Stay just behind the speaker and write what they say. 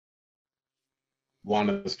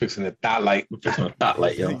Wanda's fixing the thought light. We're fixing a thought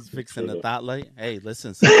light, yo. He's fixing the thought light. Hey,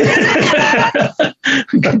 listen. That's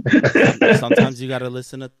Sometimes you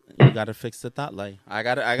gotta fix the thought light. I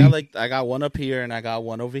got one up here and I got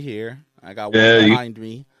one over here. I got one behind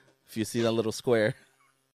me. If you see that little square.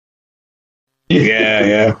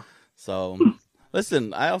 Yeah. So,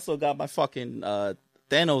 listen. I also got my fucking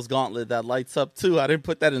Thanos gauntlet that lights up too. I didn't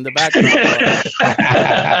put that in the background.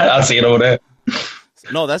 I'll see it over there.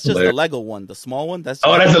 No, that's just the Lego one. The small one. That's the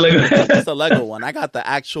Lego. That's the Lego one. I got the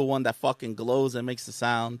actual one that fucking glows and makes the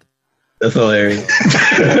sound. That's hilarious.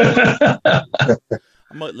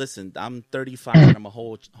 Listen, I'm 35 and I'm a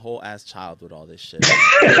whole ass child with all this shit.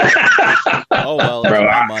 Oh well, it's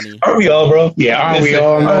my money. Aren't we all, bro? Yeah, aren't we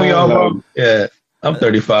all, bro? Yeah, I'm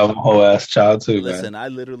 35. I'm a whole ass child too. Listen, man. I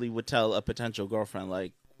literally would tell a potential girlfriend,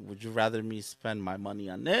 like, would you rather me spend my money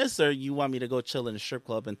on this, or you want me to go chill in a strip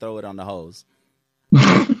club and throw it on the hose?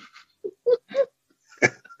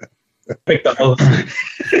 Pick the hose.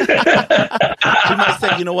 She might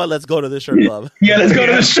say, you know what, let's go to the strip club. Yeah, let's go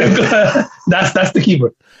to the strip club. That's the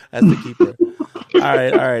keeper. That's the keeper. All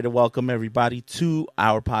right. Welcome everybody to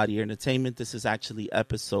our Potty Entertainment. This is actually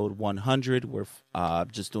episode 100. We're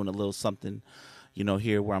just doing a little something,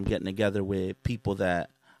 here where I'm getting together with people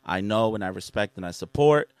that I know and I respect and I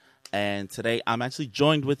support. And today I'm actually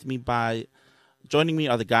joining me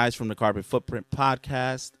are the guys from the Carbon Footprint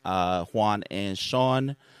podcast, Juan and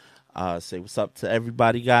Sean. Say what's up to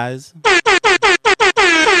everybody, guys.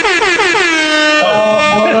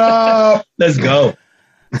 Oh, let's go.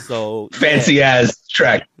 So fancy ass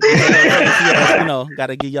track.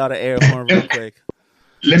 Gotta give y'all the air horn real quick.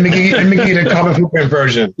 Let me give you the Carbon Footprint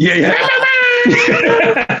version. Yeah.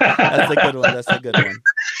 That's a good one.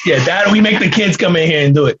 Yeah, that we make the kids come in here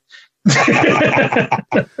and do it.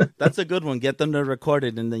 That's a good one. Get them to record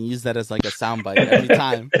it and then use that as like a soundbite every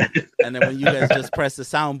time. And then when you guys just press the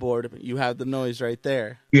soundboard, you have the noise right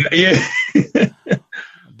there. Yeah.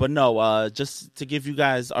 But no, just to give you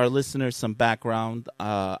guys, our listeners, some background.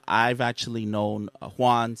 I've actually known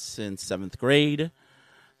Juan since 7th grade.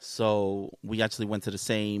 So we actually went to the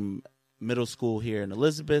same middle school here in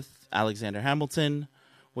Elizabeth, Alexander Hamilton,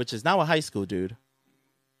 which is now a high school, dude.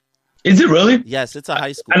 Is it really? Yes, it's a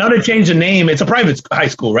high school. I know they changed the name. It's a private high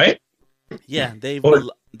school, right? Yeah,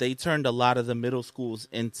 they turned a lot of the middle schools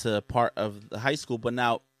into part of the high school, but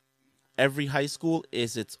now every high school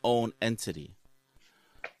is its own entity.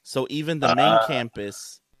 So even the main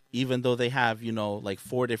campus, even though they have, like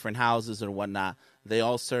 4 different houses or whatnot, they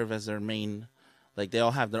all serve as their main, like they all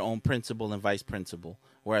have their own principal and vice principal.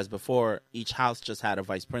 Whereas before, each house just had a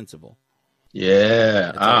vice principal.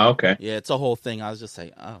 Yeah. Okay. Yeah, it's a whole thing. I was just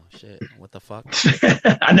like, oh shit, what the fuck?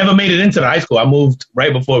 I never made it into the high school. I moved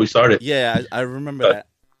right before we started. Yeah, I remember that.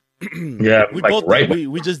 Yeah,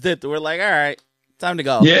 we just did. We're like, all right, time to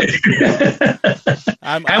go. Yeah.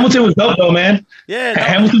 Hamilton was dope though, man. Yeah,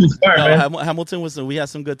 Hamilton was smart, man. Hamilton was. We had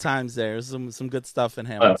some good times there. Some good stuff in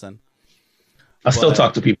Hamilton. I still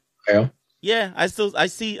talk to people. Yeah, I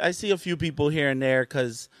see a few people here and there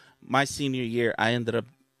because my senior year I ended up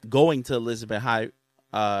going to Elizabeth High,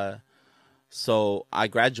 so I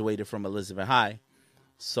graduated from Elizabeth High.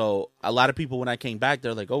 So a lot of people, when I came back,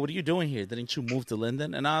 they're like, "Oh, what are you doing here? Didn't you move to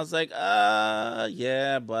Linden?" And I was like,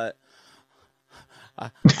 yeah, but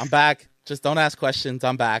I'm back. Just don't ask questions.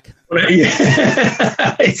 I'm back."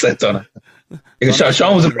 Yeah. He said, "Don't."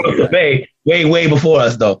 Sean was across the bay way before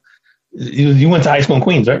us, though. You went to high school in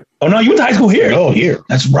Queens, right? Oh no, you went to high school here. Oh, here.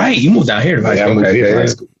 That's right. You moved down here to high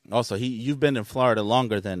school. Also, you've been in Florida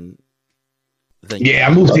longer than yeah,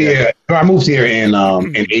 I moved here. I moved here in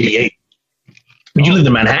 '88. But you lived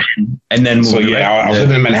in Manhattan and then moved. So yeah, I was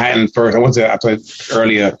living in Manhattan first. I told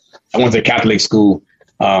earlier, I went to Catholic school,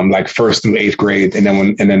 like 1st through 8th grade, and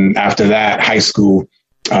then after that, high school,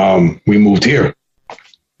 we moved here.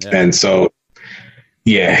 Yeah. And so,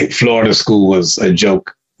 yeah, Florida school was a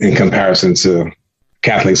joke in comparison to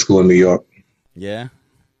Catholic school in New York. Yeah.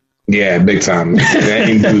 Yeah, big time.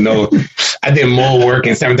 I did more work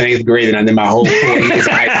in 7th and 8th grade than I did my whole 4 years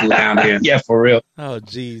of high school down here. Yeah, for real. Oh,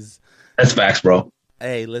 geez. That's facts, bro.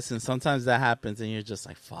 Hey, listen, sometimes that happens and you're just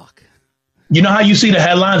like, fuck. You know how you see the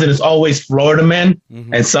headlines and it's always Florida men?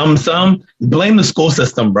 Mm-hmm. And some blame the school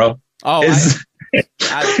system, bro. Oh, listen,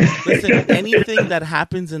 anything that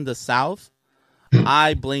happens in the South,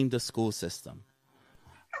 I blame the school system.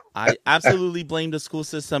 I absolutely blame the school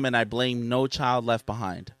system, and I blame No Child Left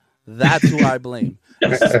Behind. That's who I blame,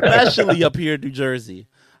 especially up here in New Jersey.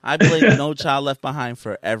 I blame No Child Left Behind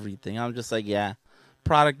for everything. I'm just like, yeah,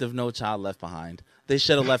 product of No Child Left Behind. They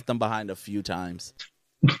should have left them behind a few times.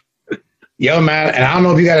 Yo, man, and I don't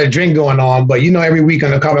know if you got a drink going on, but you know, every week on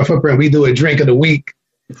the Carbon Footprint, we do a drink of the week.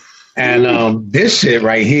 And this shit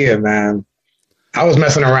right here, man, I was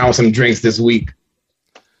messing around with some drinks this week.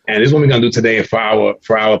 And this is what we're going to do today for our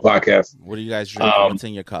podcast. What do you guys drink? What's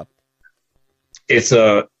in your cup? It's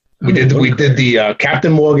we did the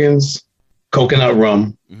Captain Morgan's coconut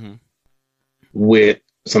rum with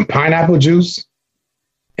some pineapple juice,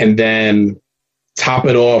 and then top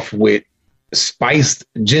it off with spiced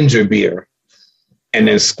ginger beer, and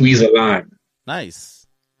then squeeze a lime. Nice.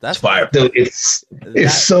 That's fire. Dude, it's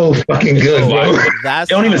so fucking good, bro. It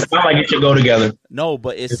don't even sound like it should go together. No,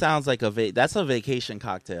 but it sounds like that's a vacation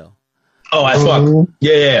cocktail. Oh, I fuck.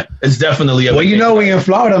 Yeah. It's definitely a. Well, you know, we in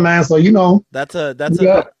Florida, man, so you know. That's a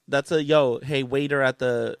yo, hey waiter at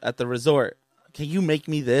the resort. Can you make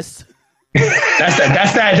me this?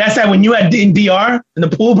 That's that when you in DR in the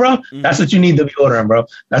pool, bro. That's what you need to be ordering, bro.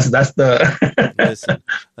 That's the. Listen,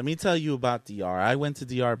 let me tell you about DR. I went to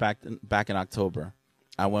DR back in October.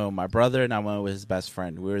 I went with my brother and I went with his best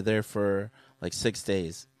friend. We were there for like 6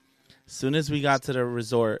 days. As soon as we got to the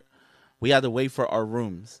resort, we had to wait for our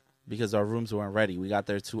rooms because our rooms weren't ready. We got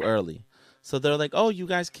there too early. So they're like, "Oh, you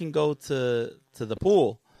guys can go to the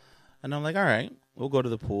pool." And I'm like, "All right, we'll go to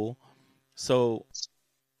the pool." So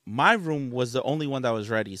my room was the only one that was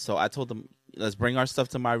ready. So I told them, "Let's bring our stuff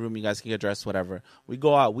to my room. You guys can get dressed, whatever." We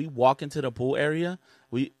go out. We walk into the pool area.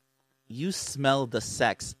 You smell the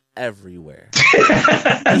sex everywhere.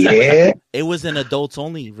 Yeah. It was an adults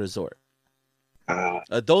only resort.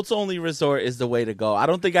 Adults only resort is the way to go. I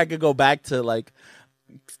don't think I could go back to like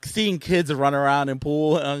seeing kids run around in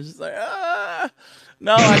pool. And I'm just like,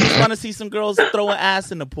 no, I just want to see some girls throwing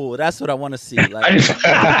ass in the pool. That's what I want to see. Like,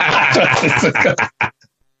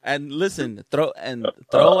 and listen,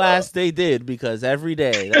 throw ass they did, because every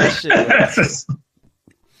day that shit was,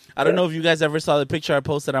 I don't know if you guys ever saw the picture I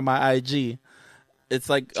posted on my IG. It's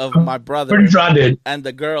like of my brother and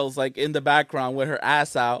the girls like in the background with her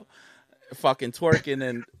ass out, fucking twerking,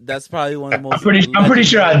 and that's probably one of the most. I'm pretty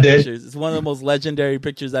sure I did. Pictures. It's one of the most legendary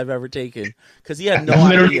pictures I've ever taken, because he had no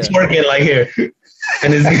literally idea. Twerking like here,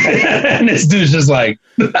 and this dude's just like.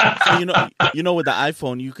 So you know, with the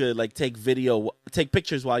iPhone, you could like take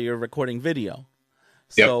pictures while you're recording video.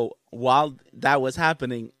 Yep. So while that was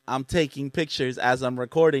happening, I'm taking pictures as I'm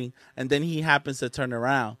recording, and then he happens to turn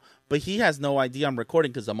around. But he has no idea I'm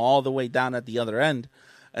recording because I'm all the way down at the other end.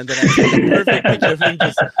 And then I took a perfect picture of him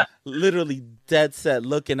just literally dead set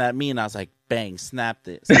looking at me. And I was like, bang, snapped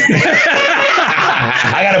it.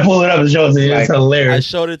 I got to pull it up and show it to you. It's hilarious. I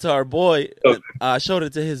showed it to our boy. I showed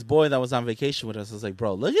it to his boy that was on vacation with us. I was like,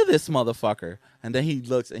 bro, look at this motherfucker. And then he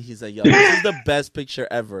looks and he's like, yo, this is the best picture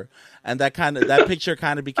ever. And that picture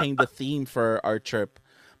kind of became the theme for our trip.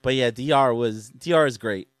 But yeah, DR is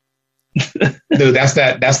great. Dude, that's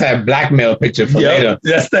that blackmail picture for later.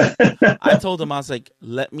 That's that. I told him, I was like,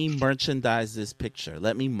 let me merchandise this picture.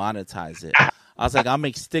 Let me monetize it. I was like, I'll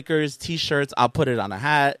make stickers, T-shirts. I'll put it on a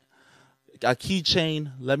hat, a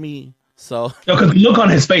keychain. Because the look on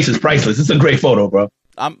his face is priceless. It's a great photo, bro.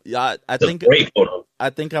 I think great photo. I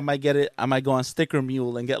think I might get it. I might go on Sticker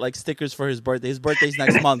Mule and get like stickers for his birthday. His birthday's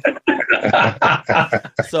next month.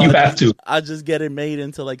 So I'll just get it made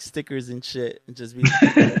into like stickers and shit,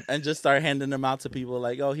 and just start handing them out to people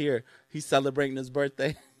like, oh, here, he's celebrating his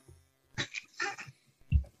birthday.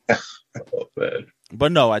 Oh, man.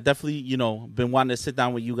 But no, I definitely, been wanting to sit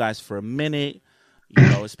down with you guys for a minute,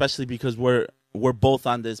 especially because we're both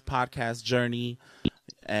on this podcast journey,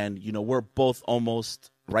 and we're both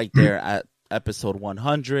almost right there at episode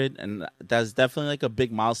 100, and that's definitely like a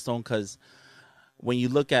big milestone, because when you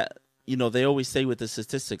look at, they always say with the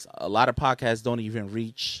statistics, a lot of podcasts don't even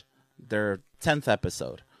reach their 10th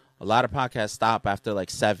episode. A lot of podcasts stop after like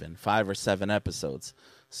 5 or 7 episodes.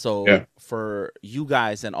 So for you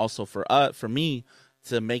guys, and also for me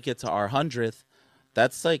to make it to our 100th,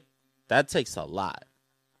 that takes a lot.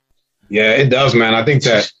 Yeah, it does, man. I think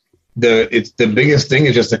that the biggest thing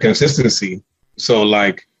is just the consistency. So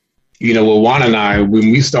like, with Juan and I,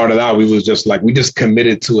 when we started out, we was just like, we just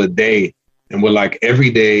committed to a day, and we're like, every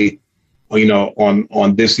day,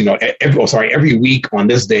 on this, every week on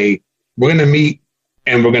this day, we're going to meet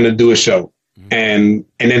and we're going to do a show. And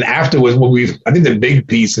then afterwards, I think the big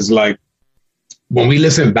piece is like, when we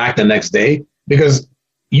listen back the next day, because,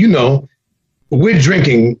 we're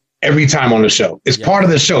drinking every time on the show. It's part of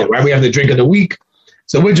the show, right? We have the drink of the week.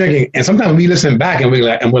 So we're drinking, and sometimes we listen back and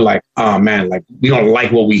we're like, oh man, like we don't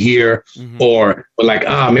like what we hear, or we're like,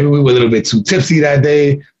 maybe we were a little bit too tipsy that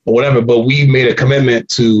day or whatever. But we made a commitment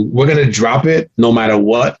to, we're going to drop it no matter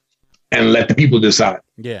what, and let the people decide.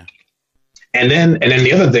 Yeah. And then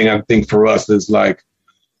the other thing I think for us is like,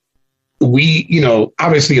 we, you know,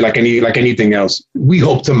 obviously like anything else, we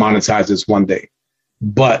hope to monetize this one day.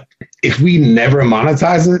 But if we never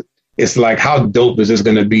monetize it, it's like, how dope is this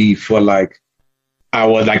going to be for like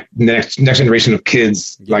our like next generation of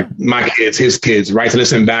kids, like my kids, his kids, right? To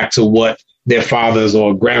listen back to what their fathers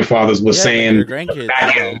or grandfathers were saying.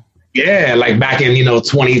 Back in, you know,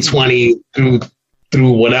 2020 through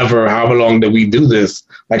whatever, however long that we do this.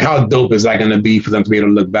 Like, how dope is that going to be for them to be able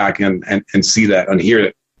to look back and see that and hear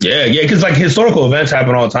it? Yeah, because like historical events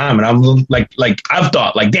happen all the time, and I'm like I've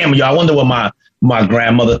thought like, damn, yo, I wonder what my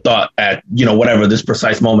grandmother thought at, you know, whatever this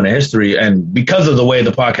precise moment in history. And because of the way the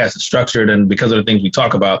podcast is structured and because of the things we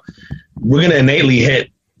talk about, we're gonna innately hit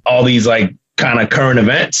all these like kind of current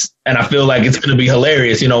events, and I feel like it's gonna be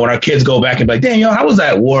hilarious, you know, when our kids go back and be like, damn, yo, how was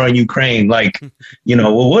that war in Ukraine? Like, you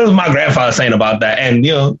know, what was my grandfather saying about that? And,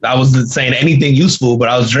 you know, I wasn't saying anything useful, but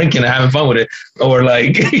I was drinking and having fun with it. Or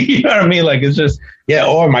like, you know what I mean? Like, it's just, yeah.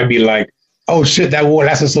 Or it might be like, oh shit, that war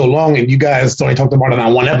lasted so long and you guys only talked about it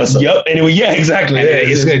on one episode. Yep. Anyway, yeah, exactly. And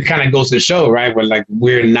it kind of goes to show, right? Where like,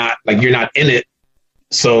 we're not, like, you're not in it.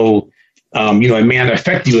 So, you know, it may not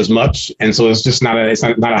affect you as much. And so it's just not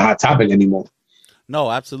a hot topic anymore. No,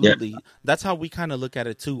 absolutely. Yeah. That's how we kind of look at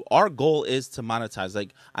it too. Our goal is to monetize.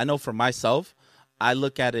 Like, I know for myself, I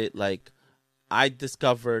look at it like I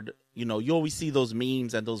discovered, you know, you always see those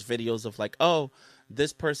memes and those videos of like, oh,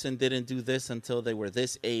 this person didn't do this until they were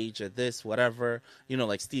this age or this, whatever, you know,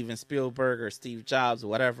 like Steven Spielberg or Steve Jobs,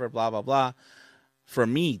 whatever, blah, blah, blah. For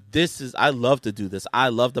me, I love to do this. I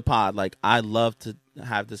love the pod. Like, I love to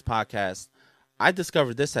have this podcast. I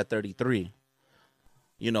discovered this at 33.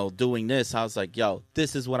 You know, doing this, I was like, yo,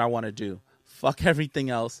 this is what I want to do. Fuck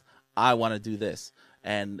everything else. I want to do this.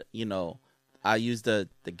 And, you know, I use the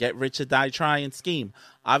get rich or die trying scheme.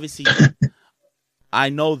 Obviously, I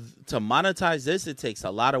know to monetize this, it takes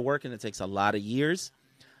a lot of work and it takes a lot of years.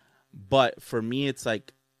 But for me, it's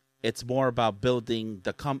like, it's more about building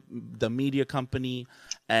the media company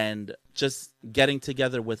and just getting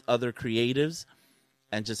together with other creatives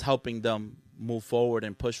and just helping them move forward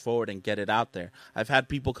and push forward and get it out there. I've had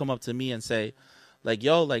people come up to me and say, like,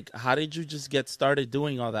 yo, like, how did you just get started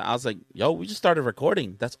doing all that? I was like, yo, we just started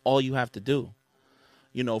recording. That's all you have to do.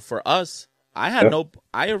 You know, for us, I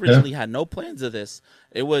originally had no plans of this.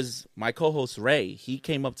 It was my co-host Ray. He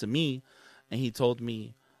came up to me and he told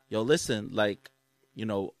me, yo, listen, like, you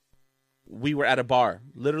know, we were at a bar,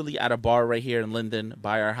 literally at a bar right here in Linden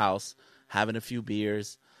by our house, having a few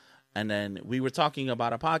beers. And then we were talking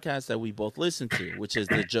about a podcast that we both listen to, which is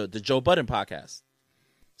the Joe Budden podcast.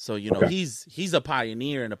 So, you know, he's a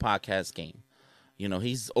pioneer in the podcast game. You know,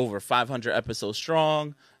 he's over 500 episodes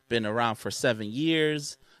strong, been around for 7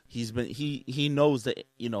 years. He knows that,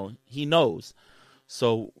 you know, he knows.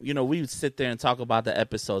 So, you know, we would sit there and talk about the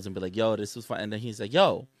episodes and be like, yo, this was fun. And then he's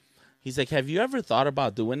like, have you ever thought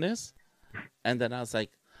about doing this? And then I was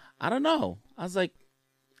like, I don't know. I was like,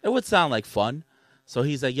 it would sound like fun. So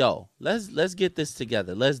he's like, yo, let's get this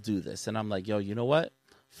together. Let's do this. And I'm like, yo, you know what?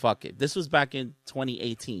 Fuck it. This was back in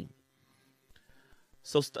 2018.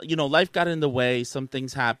 So, you know, life got in the way. Some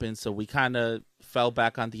things happened. So we kind of fell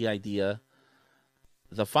back on the idea.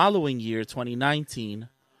 The following year, 2019,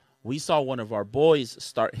 we saw one of our boys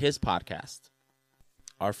start his podcast.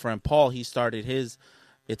 Our friend Paul, he started his.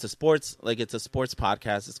 It's a sports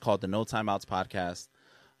podcast. It's called the No Timeouts Podcast.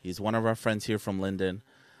 He's one of our friends here from Linden.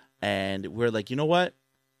 And we're like, you know what?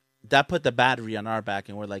 That put the battery on our back,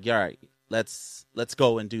 and we're like, all right, let's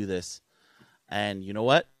go and do this. And you know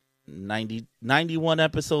what? 91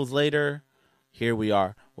 episodes later, here we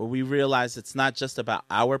are, where we realize it's not just about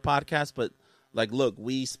our podcast, but like, look,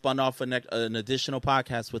 we spun off an additional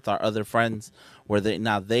podcast with our other friends where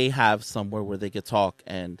they have somewhere where they could talk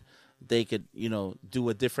and they could, you know, do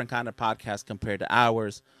a different kind of podcast compared to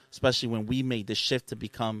ours, especially when we made the shift to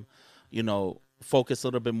become, you know, focus a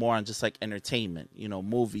little bit more on just like entertainment, you know,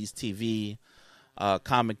 movies, TV,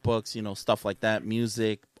 comic books, you know, stuff like that,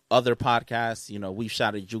 music, other podcasts. You know, we've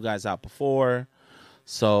shouted you guys out before.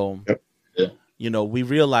 So, you know, we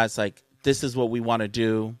realized like this is what we want to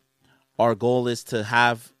do. Our goal is to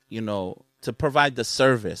have, you know, to provide the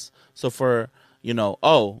service. So for, you know,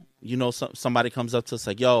 somebody comes up to us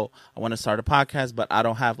like, yo, I want to start a podcast, but I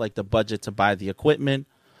don't have like the budget to buy the equipment.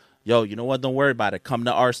 Yo, you know what? Don't worry about it. Come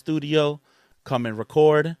to our studio. Come and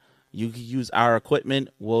record. You can use our equipment.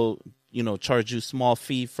 We'll, you know, charge you a small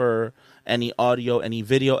fee for any audio, any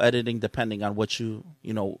video editing, depending on what you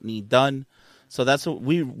know, need done. So that's what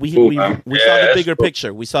we saw the bigger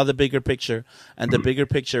picture. We saw the bigger picture, and the bigger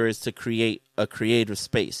picture is to create a creative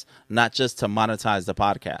space, not just to monetize the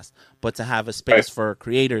podcast, but to have a space for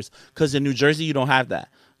creators. Because in New Jersey, you don't have that.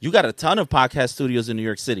 You got a ton of podcast studios in New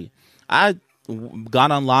York City.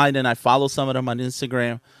 gone online and I follow some of them on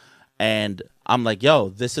Instagram, and I'm like, yo,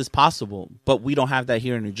 this is possible, but we don't have that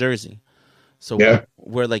here in New Jersey. So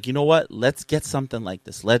we're like, you know what? Let's get something like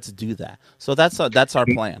this. Let's do that. So that's our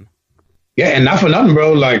plan. Yeah, and not for nothing,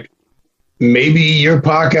 bro. Like, maybe your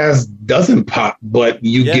podcast doesn't pop, but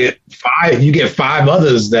you get five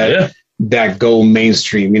others that go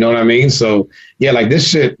mainstream. You know what I mean? So yeah, like this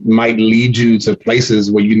shit might lead you to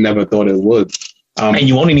places where you never thought it would. And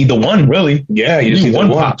you only need the one, really. Yeah, you just need one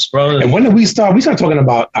pops, bro. And when did we start? We started talking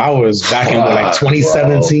about hours back in like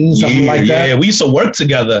 2017, something like that. Yeah, we used to work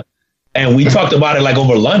together, and we talked about it like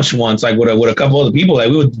over lunch once, like with a couple other people. Like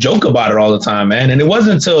we would joke about it all the time, man. And it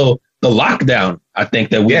wasn't until the lockdown, I think,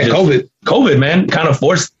 that we COVID, man, kind of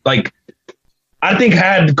forced, like, I think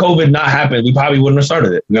had COVID not happened, we probably wouldn't have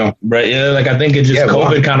started it. No. Right? Yeah, like I think it just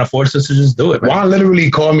COVID kind of forced us to just do it, man. Juan literally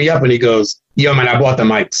called me up and he goes, yo, man, I bought the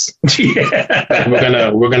mics. Yeah. Like,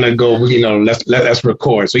 we're gonna go, you know, let's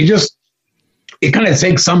record. So it kind of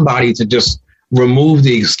takes somebody to just remove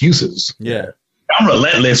the excuses. Yeah. I'm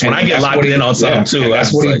relentless when I get locked in on something too.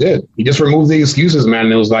 That's what he did. He just removed the excuses, man.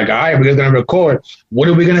 And it was like, all right, we're going to record. What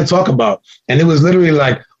are we going to talk about? And it was literally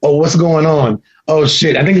like, oh, what's going on? Oh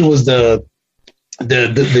shit. I think it was the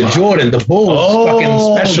Jordan, the Bulls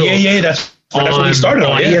fucking special. Yeah. That's what we started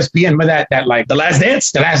on ESPN. Remember that like The Last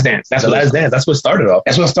Dance? The Last Dance. That's what started off.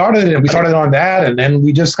 That's what started it. We started on that. And then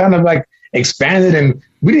we just kind of like expanded, and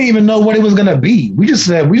we didn't even know what it was going to be. We just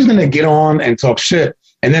said, we're just going to get on and talk shit.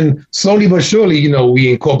 And then slowly but surely, you know,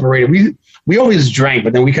 we incorporated, we always drank,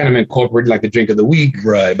 but then we kind of incorporated like the drink of the week.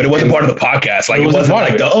 Right. But it wasn't part of the podcast. Like it wasn't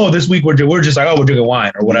like this week we're just like, we're drinking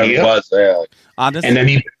wine or whatever it was. Yeah. Honestly, and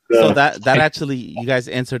then so that actually, you guys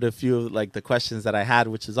answered a few of like the questions that I had,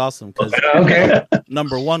 which is awesome. Because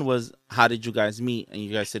number one was, how did you guys meet? And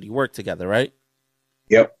you guys said you worked together, right?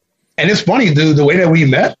 Yep. And it's funny, dude, the way that we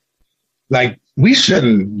met, like, we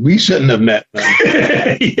shouldn't have met.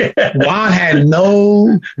 Juan had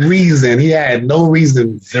no reason. He had no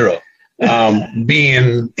reason, zero,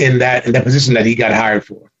 being in that position that he got hired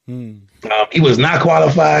for. He was not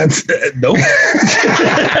qualified. Nope.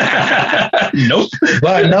 Nope.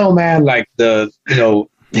 But no, man, like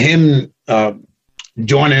him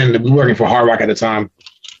joining, we were working for Hard Rock at the time.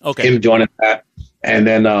 Okay. Him joining that. And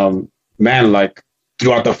then, man, like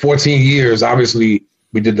throughout the 14 years, obviously,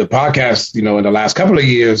 we did the podcast, you know, in the last couple of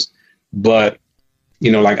years, but,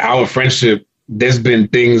 you know, like our friendship, there's been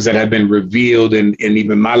things that have been revealed in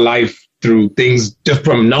even my life through things just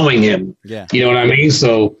from knowing him. Yeah. You know what I mean?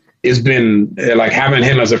 So it's been like having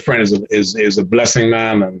him as a friend is a blessing,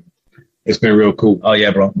 man. And it's been real cool. Oh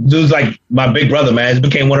yeah, bro. Dude's like my big brother, man. It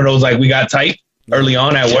became one of those, like, we got tight early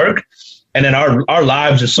on at work, and then our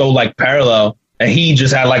lives are so like parallel, and he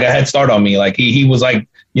just had like a head start on me. Like he was like,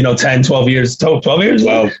 you know, 10, 12 years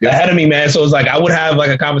ahead of me, man. So it's like, I would have like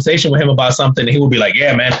a conversation with him about something, and he would be like,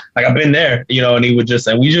 yeah, man, like I've been there, you know, and he would just,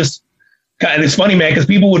 and it's funny, man, because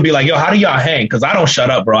people would be like, yo, how do y'all hang? Because I don't shut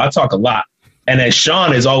up, bro. I talk a lot. And then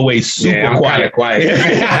Sean is always super quiet.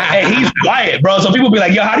 And he's quiet, bro. So people be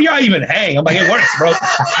like, yo, how do y'all even hang? I'm like, it works, bro.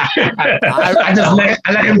 I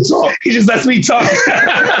let him talk. He just lets me talk.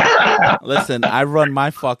 Listen, I run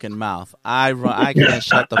my fucking mouth. I can't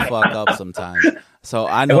shut the fuck up sometimes. So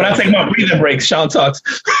I know. And when I take my breathing breaks, Sean talks.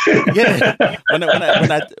 Yeah.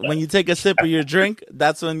 When you take a sip of your drink,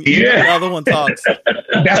 that's when the other one talks.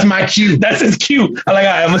 That's my cue. That's his cue. I'm like,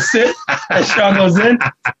 all right, I'm gonna sit. And Sean goes in.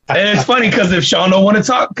 And it's funny because if Sean don't want to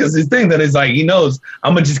talk, because his thing that is like, he knows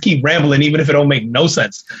I'm gonna just keep rambling even if it don't make no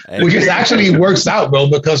sense. Which is actually works out, bro,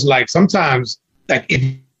 because like sometimes, like, if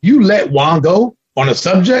you let Juan go on a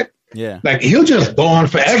subject, like he'll just go on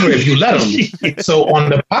forever if you let him. So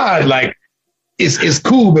on the pod, like, it's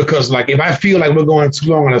cool because, like, if I feel like we're going too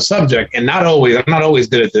long on a subject, and I'm not always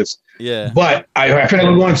good at this. Yeah. But I feel like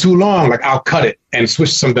we're going too long, like I'll cut it and switch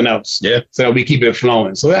to something else. Yeah. So that we keep it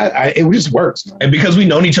flowing. So it just works, man. And because we've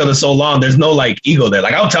known each other so long, there's no like ego there.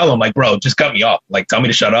 Like I'll tell him, like, bro, just cut me off. Like, tell me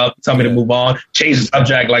to shut up. Tell me to move on. Change the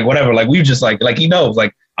subject. Like whatever. Like we just like he knows.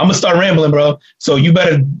 Like, I'm gonna start rambling, bro. So you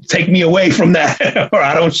better take me away from that, or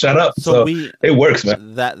I don't shut up. So it works,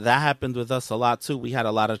 man. That happened with us a lot too. We had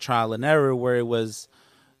a lot of trial and error where it was,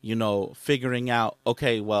 you know, figuring out,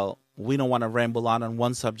 okay, well, we don't want to ramble on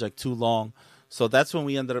one subject too long. So that's when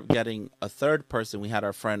we ended up getting a third person. We had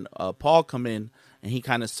our friend Paul come in, and he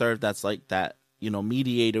kind of served as like that, you know,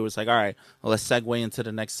 mediator. It was like, all right, well, let's segue into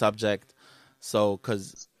the next subject. So,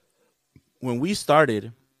 because when we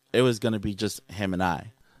started, it was going to be just him and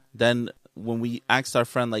I. Then when we asked our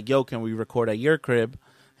friend, like, yo, can we record at your crib?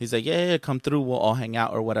 He's like, yeah, come through. We'll all hang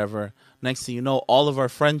out or whatever. Next thing you know, all of our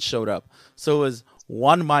friends showed up. So it was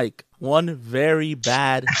one mic, one very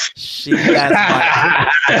bad shitty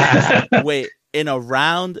ass mic. Wait, in a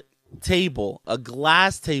round table, a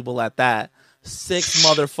glass table at that, 6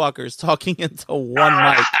 motherfuckers talking into one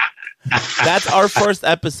mic. That's our first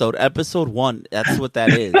episode 1. That's what that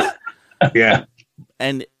is. Yeah.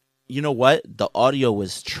 And you know what? The audio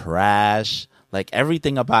was trash. Like,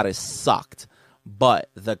 everything about it sucked, but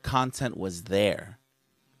the content was there.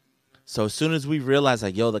 So as soon as we realized,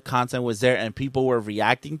 like, yo, the content was there and people were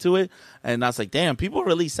reacting to it, and I was like, damn, people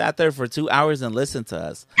really sat there for 2 hours and listened to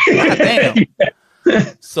us. God damn.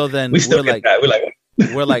 Yeah. So then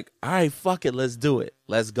we're like, all right, fuck it, let's do it.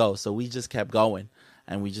 Let's go. So we just kept going,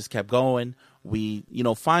 and we just kept going. We,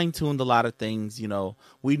 fine-tuned a lot of things.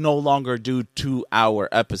 We no longer do 2-hour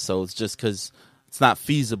episodes just because it's not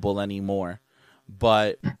feasible anymore.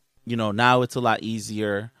 But, now it's a lot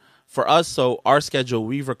easier for us. So our schedule,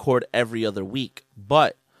 we record every other week.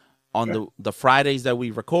 But on the Fridays that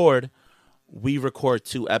we record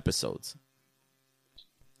 2 episodes.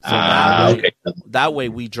 So that way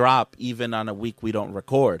we drop even on a week we don't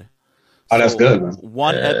record. Oh, that's good, man.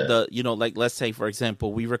 Like, let's say, for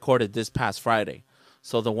example, we recorded this past Friday.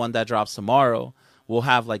 So the one that drops tomorrow will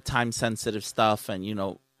have like time sensitive stuff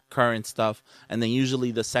and, current stuff. And then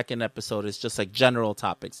usually the second episode is just like general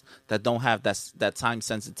topics that don't have that time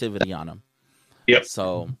sensitivity on them. Yep.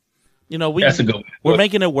 So, that's a good one. We're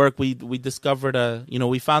making it work. We discovered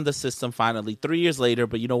we found the system finally 3 years later,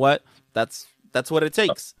 but you know what? That's what it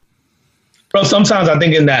takes. Bro, sometimes I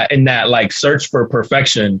think in that like search for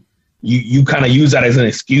perfection, you kind of use that as an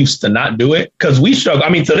excuse to not do it. Cause we struggle. I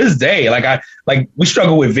mean, to this day, we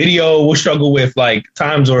struggle with video. We'll struggle with like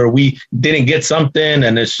times where we didn't get something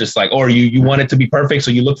and it's just like, or you want it to be perfect. So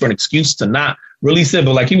you look for an excuse to not release it.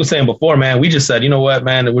 But like he was saying before, man, we just said, you know what,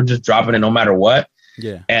 man, we're just dropping it no matter what.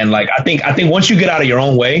 Yeah. And like, I think once you get out of your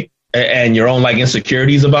own way and your own like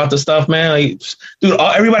insecurities about the stuff, man, like, dude,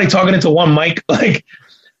 everybody talking into one mic, like,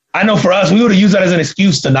 I know for us, we would have used that as an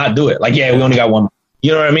excuse to not do it. Like, yeah, we only got one.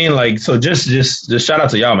 You know what I mean? Like, so just shout out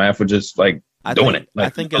to y'all, man, for just like doing it. Like, I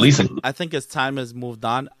think as time has moved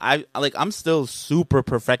on, I'm still super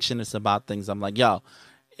perfectionist about things. I'm like, yo,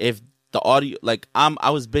 if the audio, like I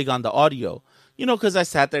was big on the audio, because I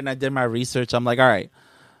sat there and I did my research. I'm like, all right,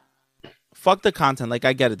 fuck the content. Like,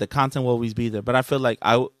 I get it. The content will always be there, but I feel like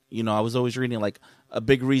I was always reading like a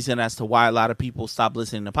big reason as to why a lot of people stop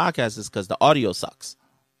listening to podcasts is because the audio sucks.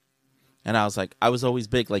 And I was like, I was always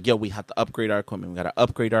big, like, yo, we have to upgrade our equipment. We got to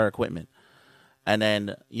upgrade our equipment. And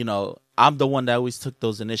then, I'm the one that always took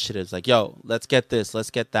those initiatives. Like, yo, let's get this,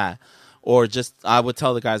 let's get that. Or just, I would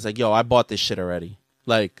tell the guys, like, yo, I bought this shit already.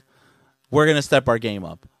 Like, we're going to step our game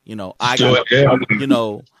up. We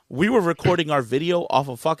were recording our video off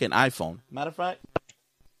a fucking iPhone. Matter of fact,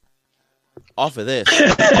 off of this.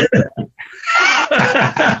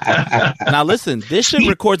 Now listen, this shit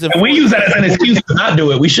records in 4K. We use that as an excuse to not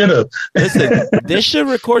do it. We should have. Listen, this shit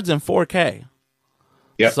records in 4K.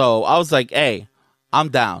 Yep. So I was like, hey, I'm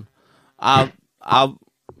down. Videos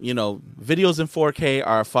in 4K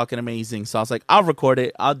are fucking amazing. So I was like, I'll record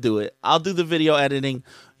it. I'll do it. I'll do the video editing.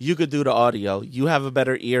 You could do the audio. You have a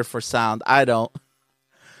better ear for sound. I don't.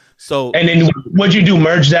 So, and then what'd you do?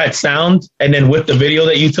 Merge that sound and then with the video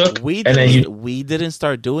that you took? We didn't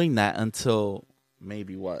start doing that until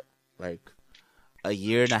maybe like a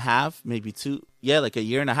year and a half, maybe 2. Yeah, like a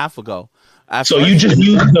year and a half ago. So you just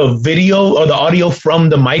used the video or the audio from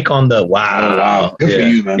the mic on the wow. Good for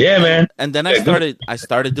you, man. Yeah, man. And then I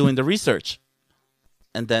started doing the research.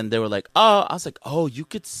 And then they were like, oh, I was like, oh, you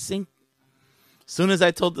could sync. As soon as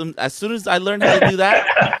I learned how to do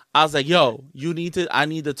that, I was like, yo, I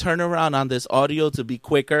need the turnaround on this audio to be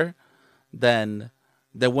quicker than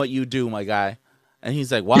what you do, my guy. And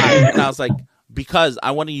he's like, why? And I was like, because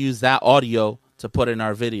I want to use that audio to put in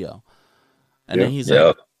our video. And then he's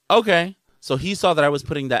like, okay. So he saw that I was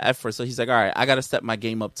putting that effort. So he's like, all right, I got to step my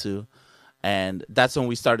game up too. And that's when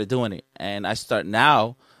we started doing it. And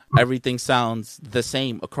now everything sounds the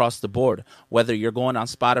same across the board. Whether you're going on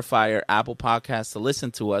Spotify or Apple Podcasts to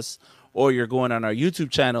listen to us, or you're going on our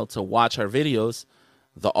YouTube channel to watch our videos,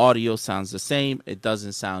 the audio sounds the same. It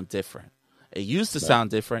doesn't sound different. It used to sound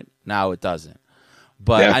different. Now it doesn't.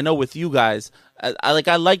 But I know with you guys, I like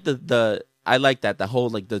the whole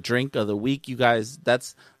like the drink of the week. You guys,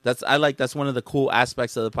 that's one of the cool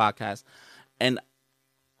aspects of the podcast. And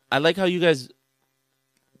I like how you guys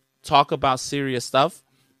talk about serious stuff,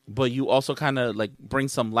 but you also kind of like bring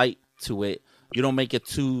some light to it. You don't make it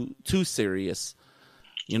too serious.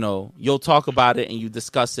 You'll talk about it and you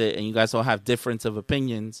discuss it, and you guys all have difference of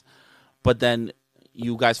opinions, but then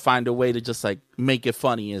you guys find a way to just like make it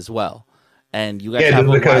funny as well. and you guys have a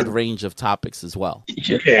wide range of topics as well.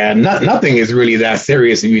 Yeah, nothing is really that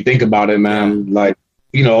serious if you think about it, man. Yeah. Like,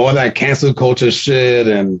 you know, all that cancel culture shit,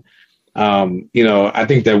 and you know, I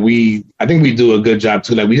think we do a good job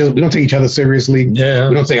too. Like, we don't take each other seriously. Yeah,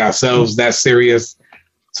 we don't take ourselves that serious.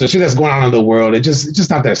 So shit that's going on in the world, it's just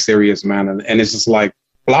not that serious, man. And it's just like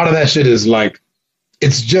a lot of that shit is like,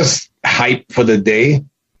 it's just hype for the day,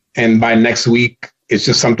 and by next week, it's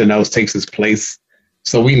just something else takes its place.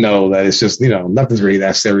 So we know that it's just, you know, nothing's really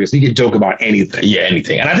that serious. You can joke about anything. Yeah,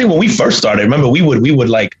 anything. And I think when we first started, remember, we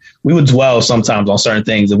would dwell sometimes on certain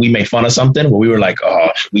things, and we made fun of something where we were like, oh,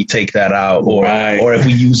 should we take that out? Or if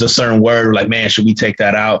we use a certain word, like, man, should we take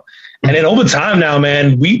that out? And then over time now,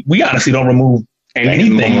 man, we honestly don't remove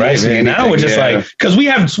anything, right? Anything, now we're just like, because we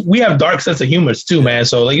have dark sense of humors too, man.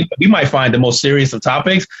 So like, we might find the most serious of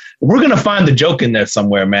topics. We're gonna find the joke in there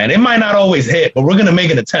somewhere, man. It might not always hit, but we're gonna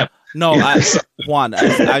make an attempt. No, Juan,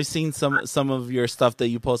 I've seen some of your stuff that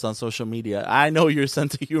you post on social media. I know your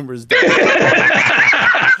sense of humor is different.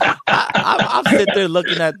 I'm sitting there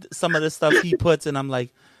looking at some of the stuff he puts, and I'm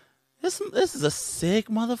like, this is a sick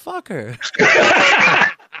motherfucker.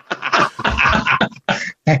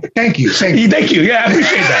 Thank you. Yeah, I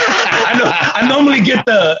appreciate that. I normally get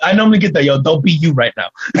the yo, don't be you right now.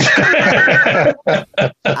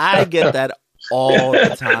 I get that all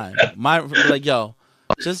the time. Like, yo,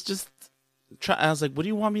 just try. I was like, what do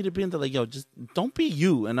you want me to be? And they're like, yo, just don't be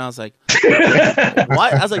you. And I was like,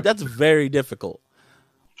 what? I was like, that's very difficult.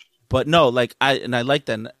 But no, like, I like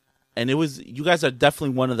that. And it was, you guys are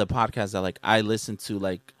definitely one of the podcasts that like I listen to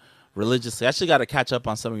like religiously. I actually got to catch up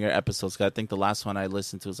on some of your episodes, because I think the last one I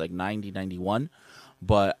listened to was like 90, 91.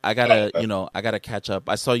 But I gotta catch up.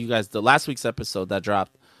 I saw you guys, the last week's episode that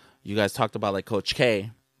dropped, you guys talked about like Coach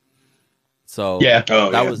K. So yeah,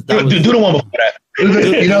 that was do the one before that.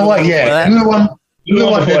 You know what? Yeah, do the one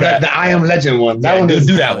before that. The I Am Legend one. That one is,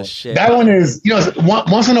 do that one. Shit. That one is, you know,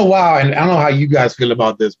 once in a while, and I don't know how you guys feel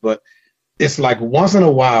about this, but it's like once in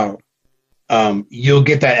a while, you'll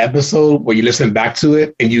get that episode where you listen back to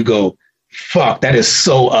it and you go, fuck, that is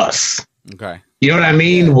so us. Okay. You know what I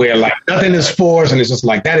mean? Where like nothing is forced, and it's just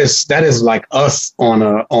like that is like us on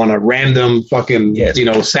a random fucking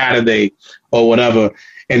Saturday or whatever.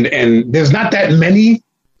 And there's not that many,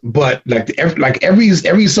 but like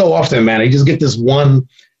every so often, man, I just get this one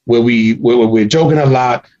where we're joking a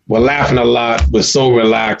lot, we're laughing a lot, we're so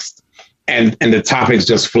relaxed, and the topics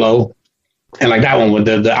just flow. And like that one with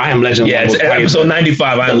the I Am Legend. Yeah, one it's episode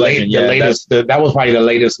 95. I Am Legend. The latest. That was probably the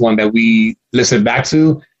latest one that we listened back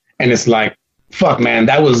to, and it's like, fuck, man,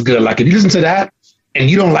 that was good. Like, if you listen to that and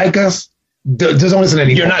you don't like us, just don't listen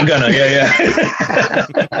anymore. You're not gonna.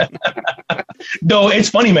 Yeah. No, it's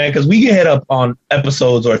funny, man, because we get hit up on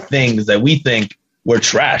episodes or things that we think were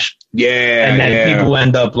trash. Yeah. And then people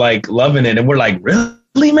end up like loving it, and we're like,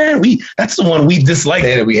 really, man? That's the one we disliked.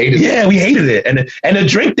 Yeah, we hated it. Yeah, we hated it. And the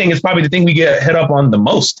drink thing is probably the thing we get hit up on the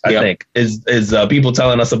most, I think, is people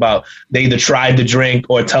telling us about they either tried the drink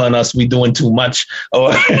or telling us we doing too much. Or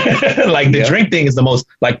like the drink thing is the most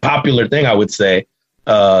like popular thing, I would say.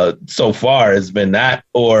 So far has been that,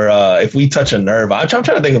 or if we touch a nerve. I'm trying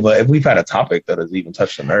to think of if we've had a topic that has even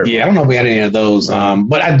touched a nerve. Yeah, I don't know if we had any of those.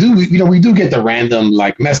 But I do, we do get the random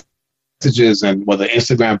like messages, and whether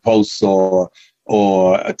Instagram posts or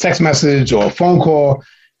a text message or a phone call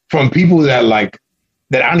from people that I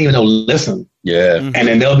don't even know listen. Yeah. Mm-hmm. And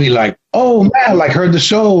then they'll be like, oh man, like heard the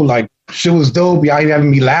show, like shit was dope. Y'all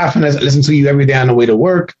having me laughing as I listen to you every day on the way to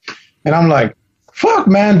work. And I'm like, fuck,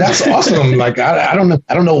 man, that's awesome. Like, I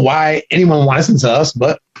don't know why anyone wants to listen to us,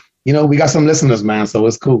 but we got some listeners, man, so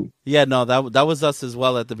it's cool. Yeah, no, that was us as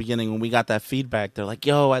well at the beginning when we got that feedback. They're like,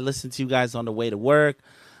 yo, I listened to you guys on the way to work,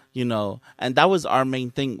 and that was our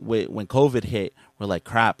main thing when COVID hit. We're like,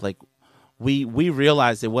 crap, like we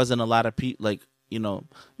realized there wasn't a lot of people, like,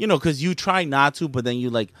 because you try not to, but then you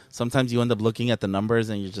like, sometimes you end up looking at the numbers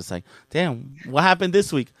and you're just like, damn, what happened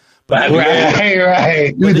this week? But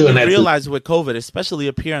right. We're doing that. Realize with COVID, especially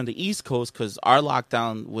up here on the East Coast, because our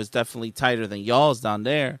lockdown was definitely tighter than y'all's down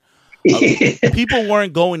there. People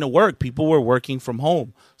weren't going to work. People were working from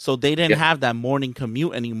home. So they didn't have that morning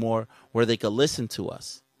commute anymore where they could listen to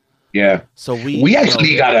us. Yeah. So we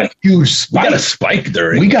actually got a huge spike.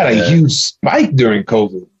 We got a huge spike during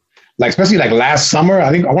COVID. Like, especially like last summer,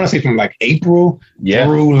 I want to say from like April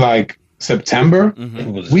through like September,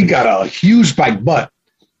 we got a huge spike, but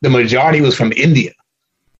the majority was from India.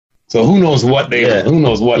 So who knows what who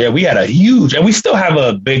knows what. Yeah, we had a huge, and we still have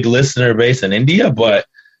a big listener base in India, but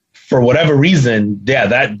for whatever reason,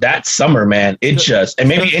 that summer, man, it just, and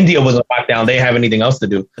maybe India was a lockdown. They didn't have anything else to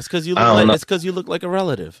do. It's because you look like a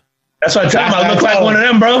relative. That's why I tell him I look like one of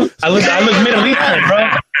them, bro. I look Middle Eastern, bro.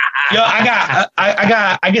 Yo,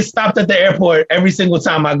 I get stopped at the airport every single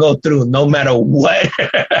time I go through, no matter what.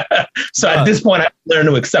 So at this point, I learn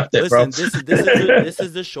to accept it, bro. This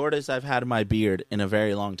is the shortest I've had my beard in a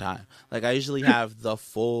very long time. Like I usually have the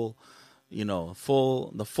full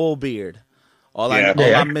beard. All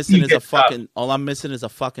I'm missing is a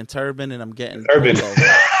fucking turban, and I'm getting turban.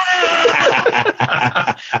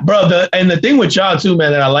 Bro, the thing with y'all too,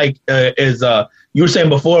 man, that I like is you were saying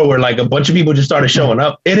before where like a bunch of people just started showing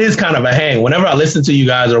up. It is kind of a hang. Whenever I listen to you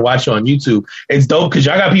guys or watch you on YouTube, it's dope because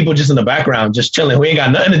y'all got people just in the background just chilling who ain't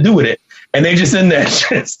got nothing to do with it. And they just in there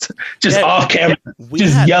just off camera,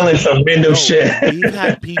 just yelling some random shit. We've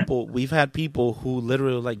had people who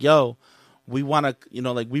literally were like, yo, we want to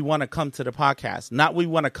come to the podcast. Not we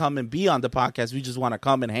want to come and be on the podcast. We just want to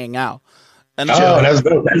come and hang out. And that's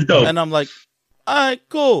dope. That's dope. And I'm like, all right,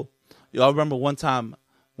 cool. Y'all remember one time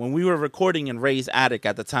when we were recording in Ray's attic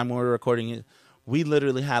at the time when we were recording it, we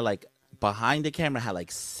literally had like behind the camera had like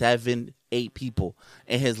 7-8 people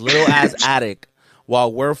in his little ass attic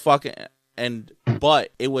while we're fucking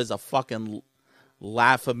but it was a fucking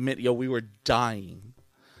laugh a minute. Yo, we were dying.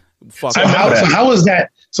 So how was that?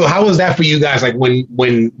 So how was that for you guys? Like when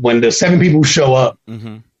the 7 people show up,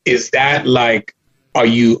 is that like, are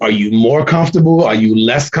you more comfortable? Are you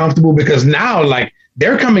less comfortable? Because now like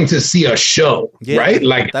they're coming to see a show, right?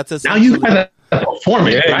 Like that's now you guys are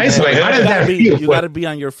performing, right? So like, how does that feel? You got to be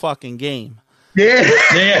on your fucking game. Yeah.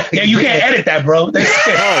 You can't edit that, bro.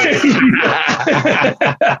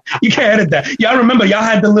 You can't edit that. Y'all remember y'all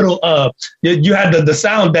had the little you had the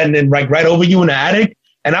sound then right over you in the attic,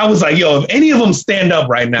 and I was like, yo, if any of them stand up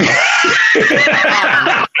right now.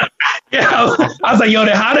 Yeah, I was like, yo,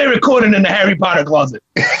 how they recording in the Harry Potter closet?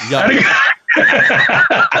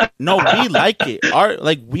 No, we like it.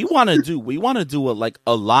 We want to do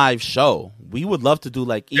a live show. We would love to do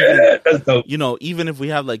like even if we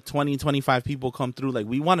have like 20, 25 people come through, like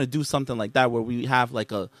we want to do something like that where we have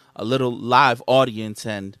like a little live audience,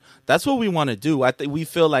 and that's what we want to do. I think we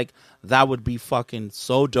feel like that would be fucking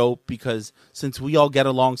so dope because since we all get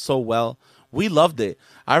along so well, we loved it.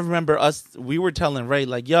 I remember we were telling Ray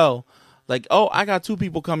like, yo, like, oh, I got 2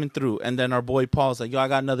 people coming through. And then our boy Paul's like, yo, I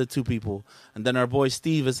got another 2 people. And then our boy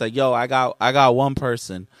Steve is like, yo, I got 1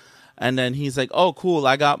 person. And then he's like, oh, cool.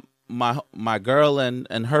 I got my girl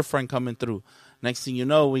and her friend coming through. Next thing you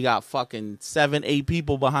know, we got fucking 7-8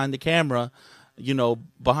 people behind the camera,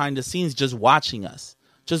 behind the scenes, just watching us,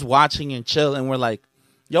 just watching and chill. And we're like,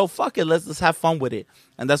 yo, fuck it. Let's have fun with it.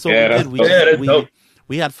 And that's what we did.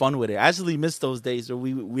 We had fun with it. I actually missed those days where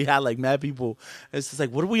we had like mad people. It's just like,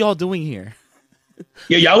 what are we all doing here?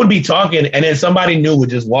 Yeah, y'all would be talking, and then somebody new would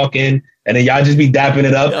just walk in, and then y'all just be dapping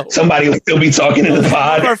it up. Yo, somebody would still be talking in the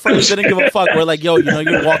pod. Our friends didn't give a fuck. We're like, yo,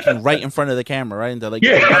 you're walking right in front of the camera, right? And they're like,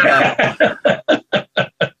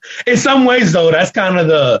 in some ways, though, that's kind of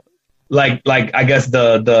the like I guess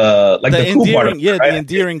the cool part of it, right? The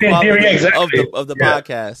endearing quality of the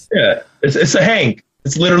podcast. Yeah, it's a hang.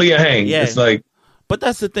 It's literally a hang. Yeah. It's like. But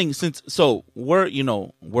that's the thing,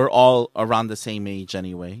 we're all around the same age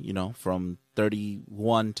anyway, from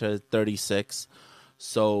 31 to 36.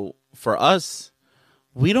 So for us,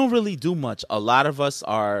 we don't really do much. A lot of us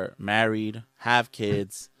are married, have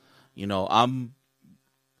kids. I'm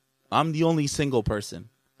the only single person.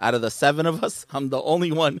 Out of the 7 of us, I'm the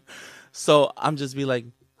only one. So I'm just be like,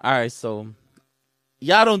 all right, so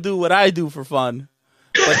y'all don't do what I do for fun.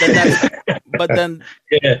 But then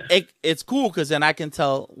it's cool because then I can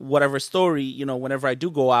tell whatever story, whenever I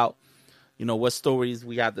do go out, what stories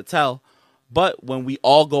we have to tell. But when we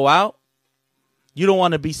all go out, you don't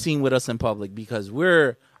want to be seen with us in public because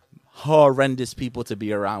we're horrendous people to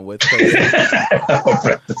be around with.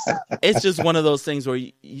 It's just one of those things where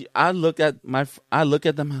I look at them. I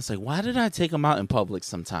was like, why did I take them out in public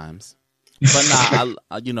sometimes? But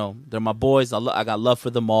nah, they're my boys. I got love for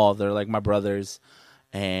them all. They're like my brothers.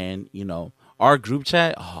 And, our group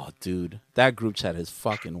chat, oh, dude, that group chat is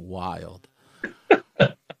fucking wild.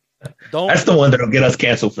 That's the one that'll get us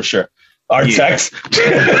canceled for sure. Our text.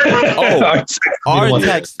 Our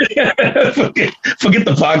text. Forget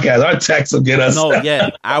the podcast. Our text will get us. No, yeah.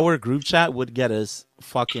 Our group chat would get us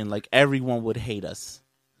fucking, like, everyone would hate us.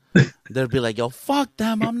 They'd be like, yo, fuck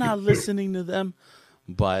them. I'm not listening to them.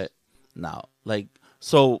 But, no. Like,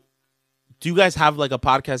 so, do you guys have, like, a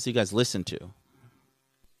podcast you guys listen to?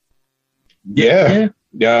 Yeah.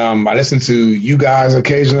 I listen to you guys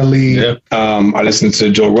occasionally. Yeah. I listen to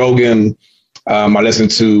Joe Rogan. I listen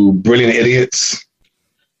to Brilliant Idiots.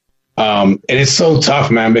 And it's so tough,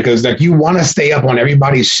 man, because like you want to stay up on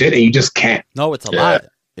everybody's shit and you just can't. No, it's a lot.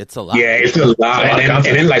 It's a lot. Yeah, it's a lot. And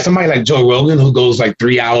then like somebody like Joe Rogan who goes like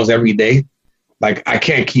 3 hours every day, like I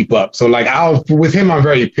can't keep up. So like with him, I'm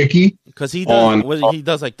very picky because he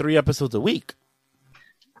does like 3 episodes a week.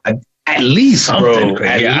 At least, bro.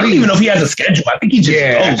 I don't even know if he has a schedule. I think he just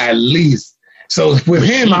goes. At least. So with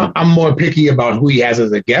him, I'm more picky about who he has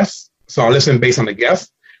as a guest. So I'll listen based on the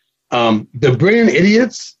guest. The Brilliant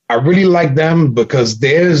Idiots, I really like them because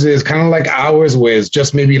theirs is kind of like ours, where it's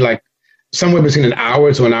just maybe like somewhere between an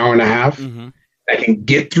hour to an hour and a half. Mm-hmm. I can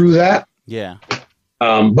get through that. Yeah.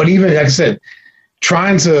 But even, like I said,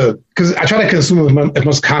 because I try to consume as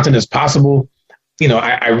much content as possible. You know,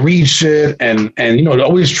 I read shit and you know,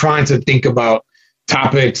 always trying to think about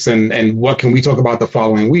topics and what can we talk about the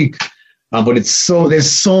following week. But there's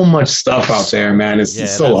so much stuff out there, man.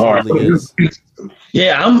 It's so hard. Really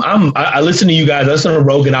Yeah, I listen to you guys. I listen to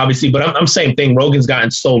Rogan, obviously, but I'm same thing. Rogan's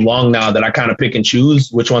gotten so long now that I kind of pick and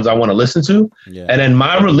choose which ones I want to listen to. Yeah. And then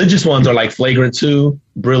my religious ones are like Flagrant 2,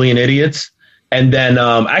 Brilliant Idiots. And then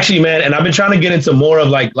actually, man, and I've been trying to get into more of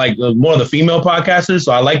like more of the female podcasters.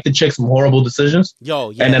 So I like the chicks from Horrible Decisions.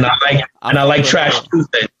 Yo, yeah. And then I like Trash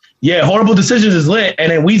Tuesday. Yeah, Horrible Decisions is lit.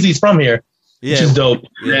 And then Weezy's from here, which is dope.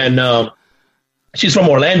 Yeah. And she's from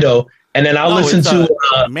Orlando. And then I'll listen to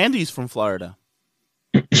Mandy's from Florida.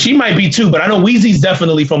 She might be too, but I know Weezy's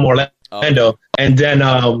definitely from Orlando. Oh. And then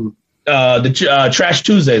the Trash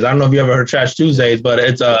Tuesdays. I don't know if you ever heard Trash Tuesdays, but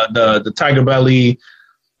it's the Tiger Belly,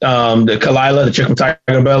 the Kalila, the chick from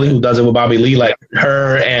Tiger Belly, who does it with Bobby Lee, like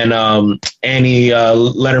her and Annie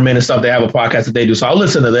Letterman and stuff. They have a podcast that they do, so I'll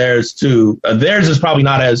listen to theirs too. Theirs is probably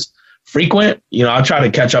not as frequent. You know, I'll try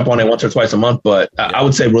to catch up on it once or twice a month, but I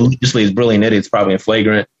would say religiously is Brilliant Idiots, probably in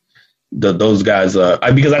Flagrant. Those guys,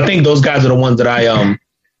 because I think those guys are the ones that I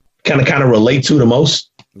kind of relate to the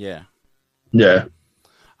most. Yeah.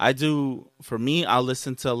 I do. For me, I'll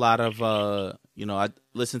listen to a lot of I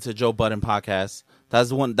listen to Joe Budden podcast.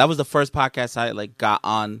 That was the first podcast I like got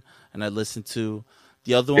on and I listened to.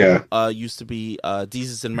 The other one used to be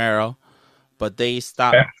Deezus and Mero, but they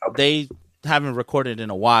stopped. Yeah. They haven't recorded in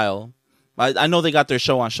a while. I know they got their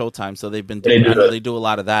show on Showtime, so they've been doing. I know they do a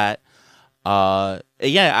lot of that.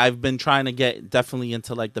 I've been trying to get definitely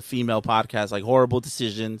into like the female podcast, like Horrible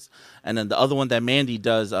Decisions, and then the other one that Mandy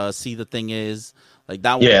does, See the Thing Is, like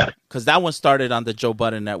that one, because that one started on the Joe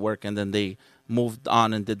Budden network, and then they moved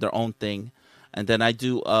on and did their own thing. And then I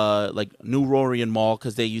do like New Rory and Maul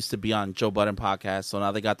because they used to be on Joe Budden podcast, so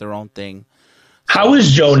now they got their own thing. How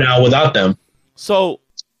is Joe now without them? So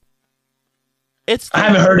it's still, I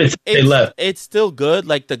haven't heard it. They left. It's still good.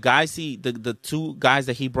 Like the guys the two guys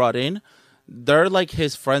that he brought in, they're like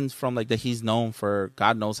his friends from like that he's known for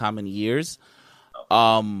God knows how many years.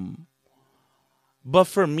 But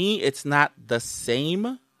for me, it's not the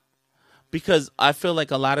same because I feel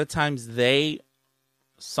like a lot of times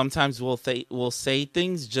sometimes will say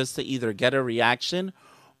things just to either get a reaction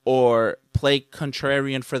or play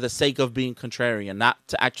contrarian for the sake of being contrarian, not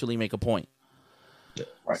to actually make a point. Yeah,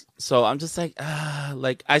 right. So I'm just like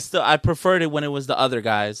I preferred it when it was the other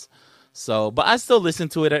guys. So, but I still listen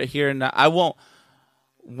to it here and now. I won't.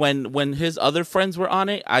 When his other friends were on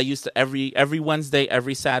it, I used to every Wednesday,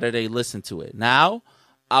 every Saturday listen to it. Now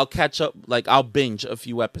I'll catch up, like I'll binge a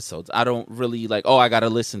few episodes. I don't really like, I gotta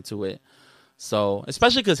listen to it. So,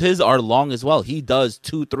 especially because his are long as well. He does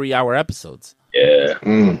 2-3 hour episodes.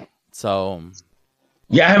 Yeah. So.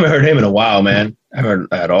 Yeah, I haven't heard him in a while, man. I haven't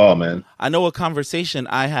heard at all, man. I know a conversation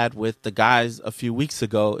I had with the guys a few weeks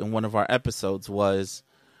ago in one of our episodes was,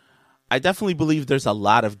 I definitely believe there's a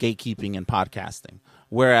lot of gatekeeping in podcasting.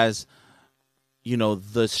 Whereas,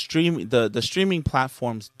 the streaming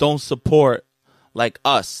platforms don't support like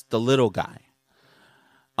us, the little guy.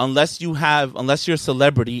 Unless you're a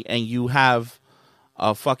celebrity and you have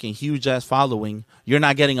a fucking huge ass following, you're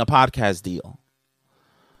not getting a podcast deal.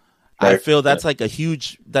 Right. I feel that's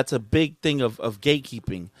that's a big thing of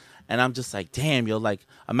gatekeeping. And I'm just like, damn, like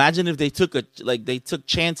imagine if they took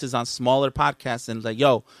chances on smaller podcasts and like,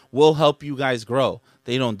 yo, we'll help you guys grow.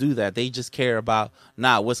 They don't do that. They just care about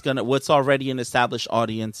what's already an established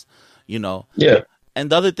audience, Yeah. And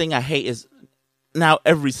the other thing I hate is now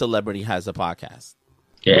every celebrity has a podcast.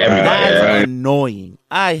 Yeah, that's annoying.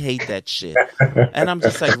 I hate that shit. And I'm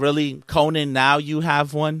just like, really, Conan? Now you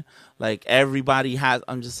have one. Like everybody has.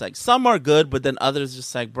 I'm just like, some are good, but then others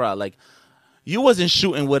just like, bro, like you wasn't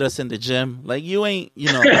shooting with us in the gym. Like you ain't,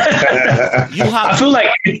 I feel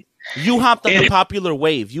like you hopped on the popular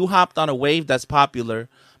wave. You hopped on a wave that's popular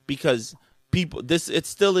because people. It's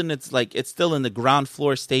still in the ground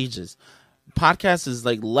floor stages. Podcast is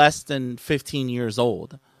like less than 15 years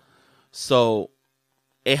old, so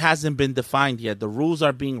it hasn't been defined yet. The rules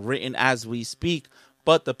are being written as we speak.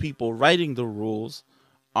 but the people writing the rules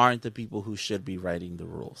aren't the people who should be writing the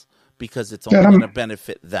rules because it's only going to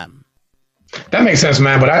benefit them. That makes sense,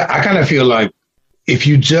 man. But I kind of feel like if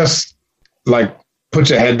you just like put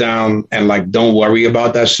your head down and like don't worry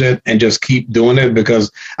about that shit and just keep doing it,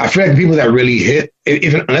 because I feel like people that really hit,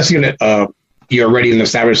 even unless you're already an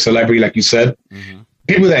established celebrity, like you said,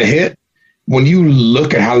 people that hit, when you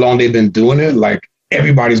look at how long they've been doing it, like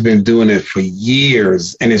everybody's been doing it for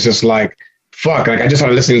years, and it's just like, fuck, like I just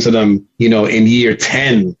started listening to them, in year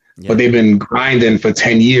 10, but they've been grinding for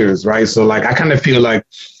 10 years, right? So like I kind of feel like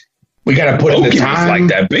we got to put in the time. Like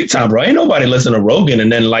that big time, bro. Ain't nobody listen to Rogan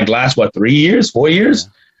and then like last 3 years, 4 years?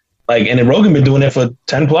 Yeah. Like, and then Rogan been doing it for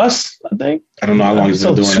 10 plus, I think. I don't know how long he's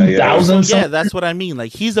been doing it. Yeah, that's what I mean.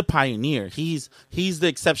 Like he's a pioneer. He's the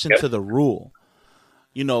exception to the rule.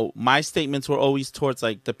 My statements were always towards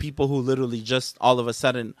like the people who literally just all of a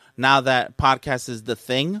sudden, now that podcast is the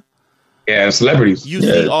thing. Yeah, celebrities. You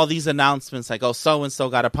see all these announcements like, oh, so-and-so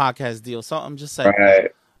got a podcast deal. So I'm just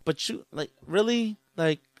like, but you like really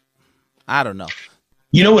like, I don't know.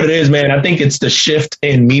 You know what it is, man? I think it's the shift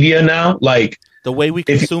in media now. Like the way we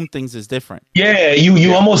consume things is different. Yeah,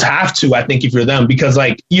 you almost have to, I think, if you're them, because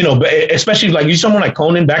like, especially like you someone like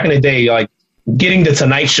Conan back in the day, like getting the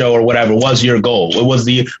Tonight Show or whatever was your goal. It was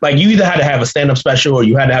you either had to have a stand-up special or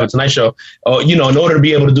you had to have a Tonight Show, or, in order to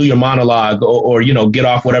be able to do your monologue or get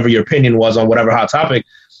off whatever your opinion was on whatever hot topic.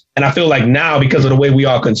 And I feel like now, because of the way we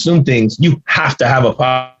all consume things, you have to have a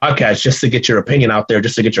podcast just to get your opinion out there,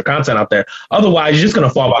 just to get your content out there. Otherwise, you're just going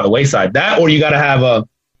to fall by the wayside. That, or you got to have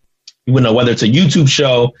whether it's a YouTube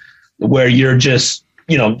show where you're just,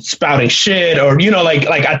 spouting shit or, like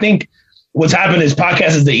I think what's happened is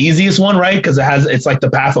podcast is the easiest one, right? Because it's like the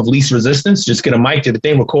path of least resistance. Just get a mic, do the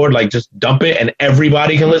thing, record, like just dump it and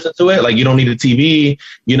everybody can listen to it. Like you don't need a TV,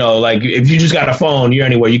 like if you just got a phone, you're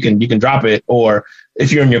anywhere, you can drop it. Or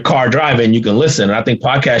if you're in your car driving, you can listen. And I think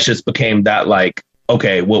podcast just became that like,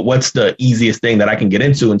 okay, well, what's the easiest thing that I can get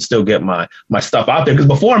into and still get my stuff out there? Because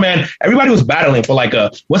before, man, everybody was battling for like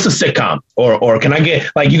what's a sitcom or can I get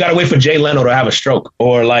like, you got to wait for Jay Leno to have a stroke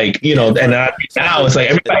or like, now it's like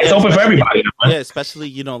it's open for everybody. Yeah, especially,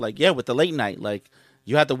 with the late night, like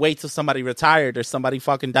you had to wait till somebody retired or somebody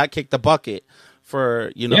fucking kicked the bucket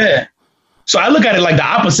for, Yeah. So I look at it like the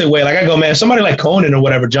opposite way. Like I go, man, if somebody like Conan or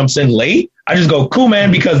whatever jumps in late, I just go, cool,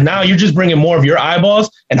 man, because now you're just bringing more of your eyeballs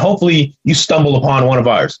and hopefully you stumble upon one of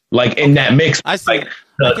ours. Like in that mix. I see. I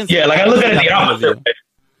look at it the opposite way.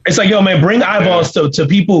 It's like, yo, man, bring eyeballs to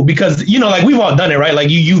people because, like we've all done it, right? Like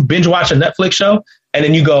you binge watch a Netflix show and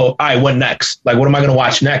then you go, all right, what next? Like, what am I going to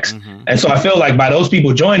watch next? Mm-hmm. And so I feel like by those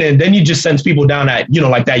people joining, then you just send people down that,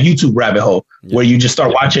 like that YouTube rabbit hole where you just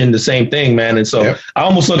start watching the same thing, man. And so I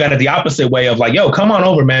almost look at it the opposite way of like, yo, come on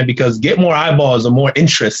over, man, because get more eyeballs or more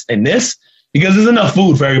interest in this because there's enough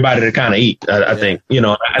food for everybody to kind of eat, I think, and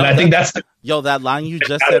I think that's that line you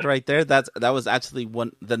just said right there. That was actually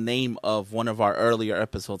the name of one of our earlier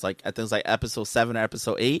episodes. Like I think it was like episode 7 or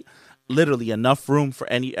episode 8. Literally enough room for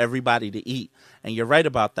everybody to eat, and you're right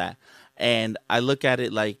about that. And I look at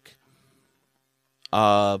it like,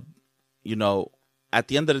 at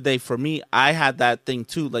the end of the day, for me, I had that thing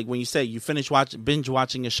too. Like when you say you finish binge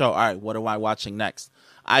watching a show, all right, what am I watching next?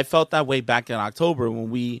 I felt that way back in October when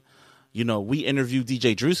we interviewed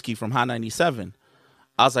DJ Drewski from Hot 97.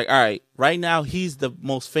 I was like, all right, right now he's the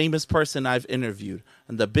most famous person I've interviewed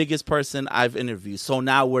and the biggest person I've interviewed. So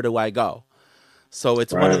now where do I go? So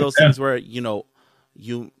it's one of those things where,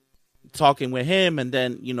 you talking with him and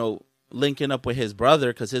then, linking up with his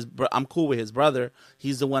brother because I'm cool with his brother.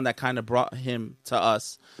 He's the one that kind of brought him to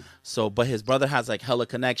us. So, but his brother has like hella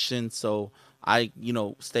connections. So I,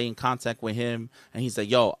 stay in contact with him and he's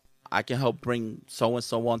like, yo, I can help bring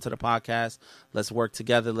so-and-so onto the podcast. Let's work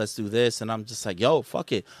together. Let's do this. And I'm just like, yo,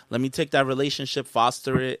 fuck it. Let me take that relationship,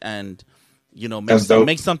 foster it and,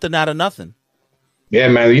 make something out of nothing. Yeah,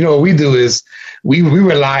 man. What we do is we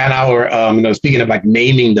rely on our, speaking of like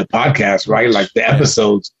naming the podcast, right? Like the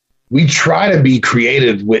episodes, we try to be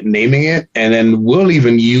creative with naming it. And then we'll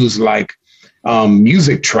even use like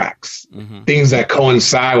music tracks, things that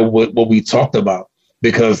coincide with what we talked about.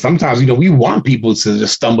 Because sometimes, we want people to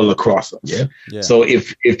just stumble across us. Yeah. So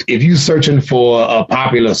if you're searching for a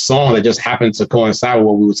popular song that just happens to coincide with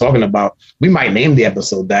what we were talking about, we might name the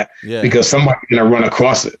episode that because somebody's going to run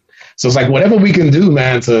across it. So it's like whatever we can do,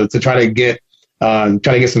 man, to try to get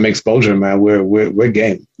try to get some exposure, man. We're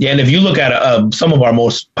game. Yeah, and if you look at some of our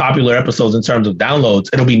most popular episodes in terms of downloads,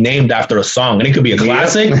 it'll be named after a song, and it could be a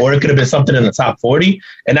classic, or it could have been something in the top 40.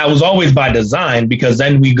 And that was always by design, because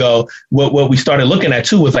then we go, what we started looking at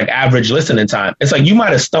too was like average listening time. It's like you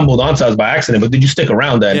might have stumbled onto us by accident, but did you stick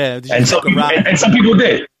around then? Yeah, and some people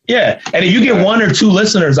did. Yeah. And if you get 1 or 2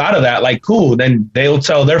 listeners out of that, like, cool, then they'll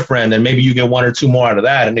tell their friend, and maybe you get 1 or 2 more out of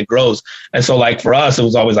that, and it grows. And so, like, for us, it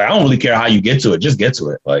was always like, I don't really care how you get to it. Just get to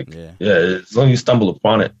it. Like, yeah, as long as you stumble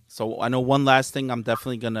upon it. So I know one last thing I'm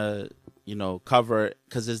definitely going to, cover,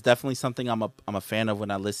 because it's definitely something I'm a fan of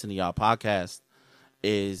when I listen to y'all podcast,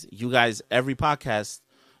 is you guys, every podcast,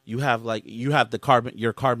 you have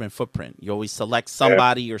your carbon footprint. You always select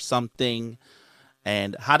somebody or something.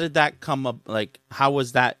 And how did that come up? Like, how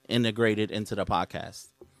was that integrated into the podcast?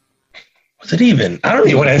 Was it even? I don't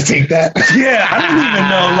even want to take that. Yeah, I don't even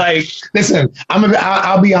know. Like, listen,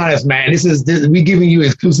 I'll be honest, man. This we giving you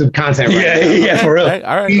exclusive content right now. Yeah, for real. Okay,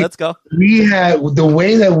 all right, let's go. We had the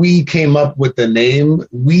way that we came up with the name.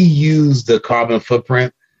 We used the carbon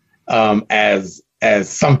footprint as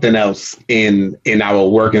something else in our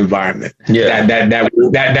work environment. Yeah,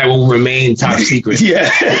 that will remain top secret. Yeah,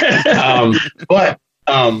 but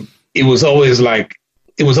it was always like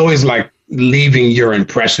leaving your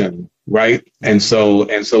impression, right? And so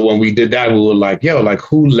when we did that, we were like, yo, like,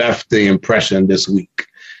 who left the impression this week,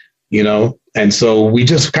 And so we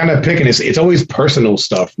just kind of picking it's always personal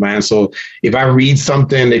stuff, man. So if I read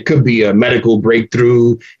something, it could be a medical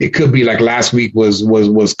breakthrough. It could be like last week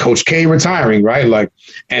was Coach K retiring, right? Like,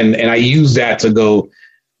 and I use that to go,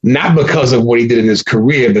 not because of what he did in his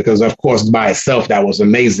career, because of course by itself that was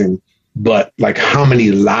amazing, but like how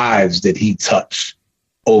many lives did he touch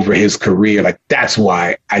over his career? Like, that's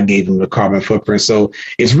why I gave him the carbon footprint. So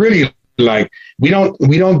it's really like, we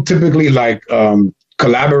don't typically like,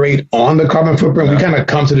 collaborate on the carbon footprint. We kind of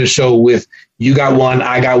come to the show with, you got one,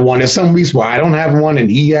 I got one. There's some weeks where I don't have one and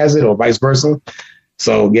he has it, or vice versa.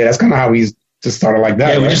 So yeah, that's kind of how we just started like that.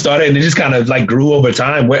 Yeah, right? We just started and it just kind of like grew over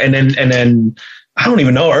time. And then I don't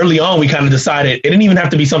even know, early on, we kind of decided it didn't even have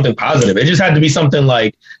to be something positive. It just had to be something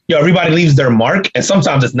like, everybody leaves their mark, and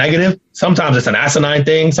sometimes it's negative. Sometimes it's an asinine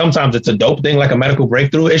thing. Sometimes it's a dope thing, like a medical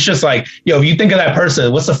breakthrough. It's just like, if you think of that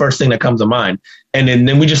person, what's the first thing that comes to mind? And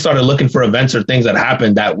then we just started looking for events or things that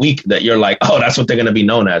happened that week that you're like, oh, that's what they're going to be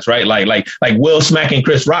known as, right? Like Will smacking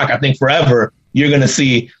Chris Rock. I think forever you're going to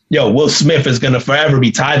see, Will Smith is going to forever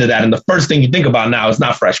be tied to that. And the first thing you think about now is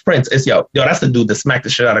not Fresh Prince. It's, that's the dude that smacked the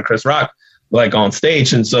shit out of Chris Rock, like on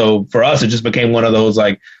stage. And so for us, it just became one of those,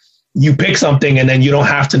 like, you pick something and then you don't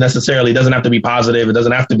have to necessarily, it doesn't have to be positive. It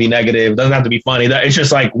doesn't have to be negative. It doesn't have to be funny. It's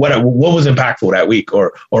just like, what was impactful that week,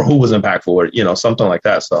 or who was impactful, or, something like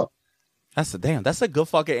that. So that's a good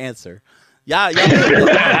fucking answer. Yeah. That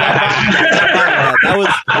was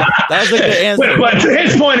a good answer. But to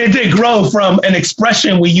his point, it did grow from an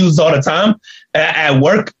expression we used all the time at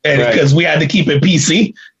work, and because we had to keep it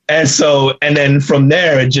PC. And then from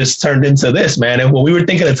there, it just turned into this, man. And when we were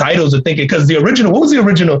thinking of titles, because what was the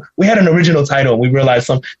original? We had an original title, and we realized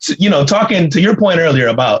talking to your point earlier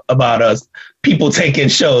about us, people taking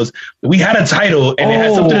shows. We had a title, and it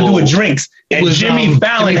had something to do with drinks. And Jimmy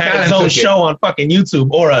Fallon had his own show on fucking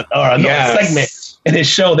YouTube, or a segment in his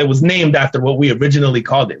show that was named after what we originally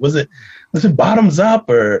called it. Was it Bottoms Up,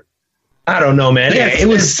 or? I don't know, man. Yeah, it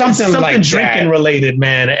was something like drinking related,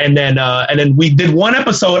 man. And then we did one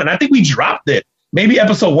episode, and I think we dropped it, maybe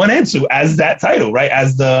episode 1 and 2 as that title, right?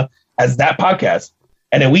 As that podcast.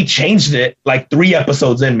 And then we changed it like 3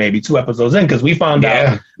 episodes in, maybe 2 episodes in, because we found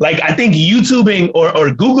out, like, I think YouTubing or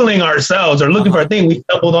Googling ourselves or looking for a thing, we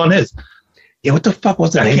stumbled on his. Yeah, what the fuck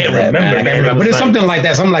was that? I can't remember. But it's something like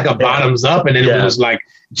that, something like a Bottoms Up, and then it was like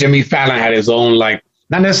Jimmy Fallon had his own, like,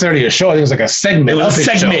 not necessarily a show. I think it was like a segment. It was a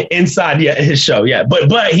segment inside, his show,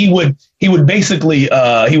 But he would basically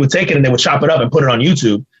he would take it and they would chop it up and put it on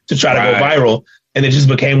YouTube to try to go viral. And it just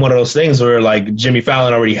became one of those things where, like, Jimmy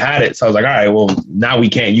Fallon already had it. So I was like, all right, well, now we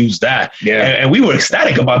can't use that. Yeah. And we were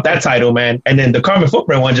ecstatic about that title, man. And then the carbon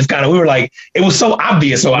footprint one just kind of, we were like, it was so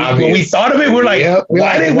obvious. So when we thought of it, we're like,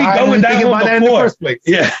 why didn't we go with that one before? In the first place?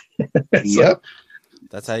 Yeah.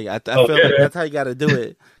 That's how I feel like that's how you got to do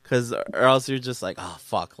it. Because or else you're just like, oh,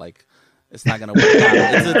 fuck, like, it's not going to work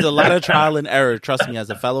out. It's a lot of trial and error. Trust me, as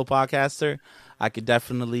a fellow podcaster, I can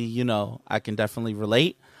definitely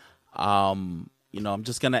relate. I'm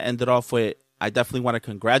just going to end it off with, I definitely want to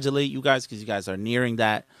congratulate you guys, because you guys are nearing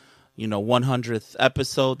that, 100th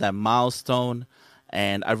episode, that milestone.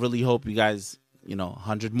 And I really hope you guys,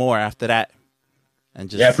 100 more after that. And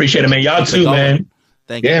just appreciate it, man. Y'all too, man.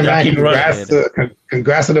 Thank you. Yeah, man.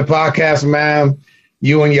 Congrats to the podcast, man.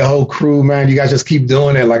 you and your whole crew, man, you guys just keep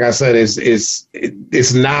doing it. Like I said, it's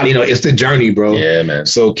not, it's the journey, bro. Yeah, man.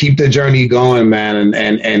 So keep the journey going, man,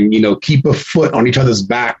 and keep a foot on each other's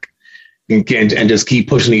back and just keep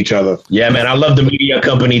pushing each other. Yeah, man. I love the media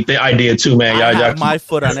company idea too, man. I have my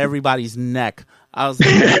foot on everybody's neck. I was like,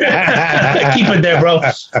 keep it there, bro.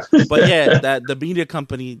 But yeah, that the media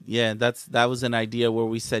company, that was an idea where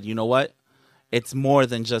we said, you know what? It's more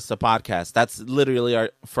than just a podcast. That's literally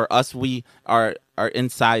for us. Our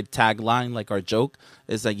inside tagline, like our joke,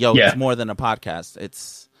 is like, "Yo, it's more than a podcast.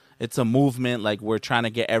 It's a movement. Like we're trying to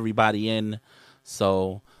get everybody in."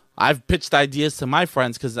 So I've pitched ideas to my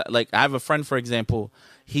friends because, like, I have a friend, for example,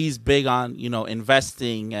 he's big on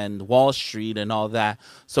investing and Wall Street and all that.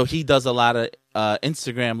 So he does a lot of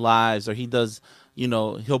Instagram lives, or he does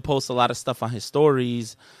he'll post a lot of stuff on his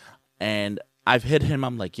stories, and I've hit him.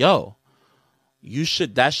 I'm like, "Yo,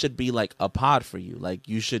 that should be like a pod for you. Like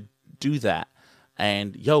you should do that.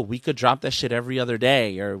 And we could drop that shit every other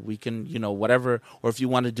day, or we can, whatever. Or if you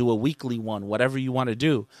want to do a weekly one, whatever you want to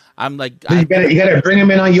do." I'm like, you gotta bring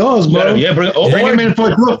him in on yours, bro. Bring him in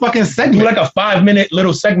for a fucking segment, do like a 5-minute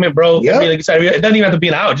little segment, bro. Yeah, it doesn't even have to be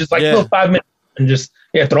an hour, just like little 5 minutes, and just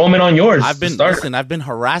throw him in on yours. I've been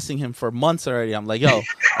harassing him for months already. I'm like, "Yo,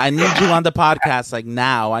 I need you on the podcast like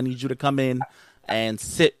now. I need you to come in and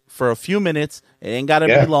sit for a few minutes. It ain't gotta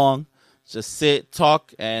be long. Just sit,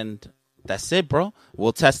 talk, and that's it, bro.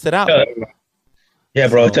 We'll test it out." Yeah,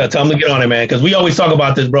 bro. Tell them to get on it, man. Because we always talk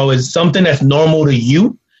about this, bro. Is something that's normal to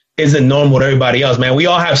you isn't normal to everybody else, man. We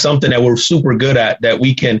all have something that we're super good at that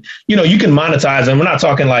we can, you can monetize. And we're not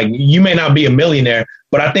talking like you may not be a millionaire,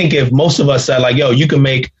 but I think if most of us said like, "Yo, you can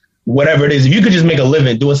make whatever it is, if you could just make a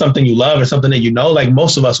living doing something you love or something that like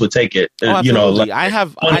most of us would take it." I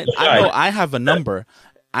have a number.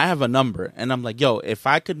 I have a number, and I'm like, "Yo, if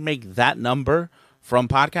I could make that number from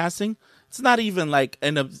podcasting, it's not even like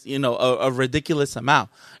a ridiculous amount.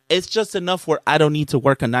 It's just enough where I don't need to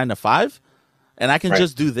work a 9 to 5, and I can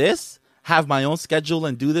just do this, have my own schedule,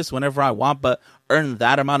 and do this whenever I want, but earn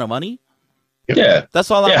that amount of money." Yeah, that's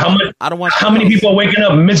all. I don't want. How many people are waking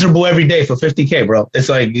up miserable every day for $50K, bro? It's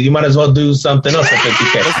like you might as well do something else for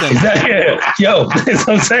 $50K. Yo, that's what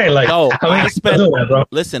I'm saying. Like,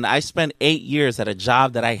 listen, I spent 8 years at a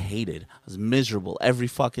job that I hated. I was miserable every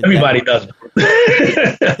fucking Everybody day.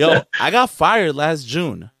 does. Yo, I got fired last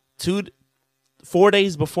June, 4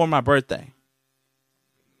 days before my birthday.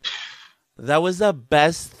 That was the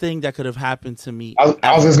best thing that could have happened to me.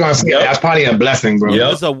 I was just gonna say that's probably a blessing, bro.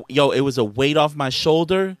 It was a weight off my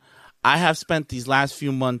shoulder. I have spent these last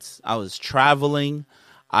few months. I was traveling.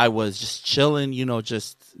 I was just chilling.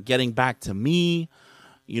 Just getting back to me.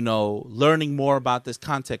 Learning more about this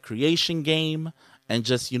content creation game, and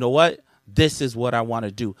just this is what I want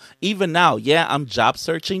to do. Even now, I'm job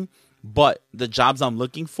searching, but the jobs I'm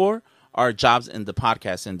looking for are jobs in the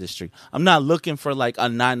podcast industry. I'm not looking for like a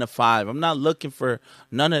 9 to 5. I'm not looking for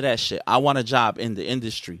none of that shit. I want a job in the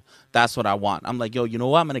industry. That's what I want. I'm like, "Yo, you know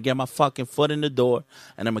what? I'm going to get my fucking foot in the door,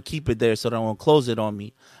 and I'm going to keep it there so they won't close it on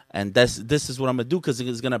me." And this is what I'm going to do, because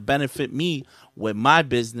it's going to benefit me with my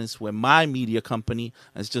business, with my media company.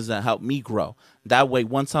 And it's just going to help me grow. That way,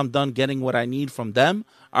 once I'm done getting what I need from them,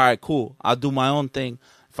 all right, cool. I'll do my own thing.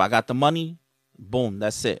 If I got the money, boom,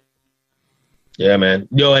 that's it. Yeah, man.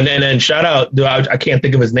 Yo, and then shout out. Dude, I can't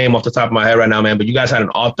think of his name off the top of my head right now, man. But you guys had an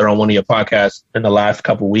author on one of your podcasts in the last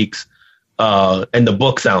couple of weeks, and the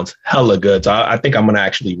book sounds hella good. So I think I'm gonna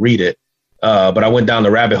actually read it. But I went down the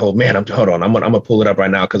rabbit hole, man. Hold on, I'm gonna pull it up right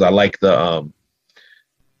now because I like the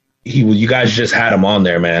you guys just had him on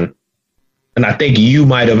there, man. And I think you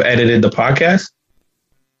might have edited the podcast.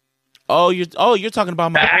 Oh, you're talking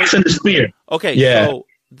about my Axe and the Spear. Okay, yeah. So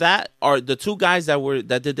that are the two guys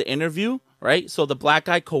that did the interview. Right, so the black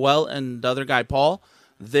guy Coel and the other guy Paul,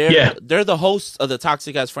 they're the hosts of the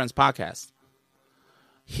Toxic As Friends podcast.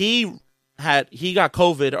 He got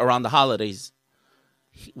COVID around the holidays.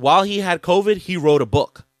 While he had COVID, he wrote a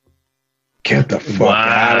book. Get the fuck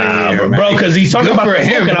out of here, bro! Because he's talking about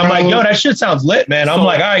him, and I'm like, "Yo, that shit sounds lit, man." I'm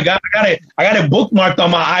like, "I got it bookmarked on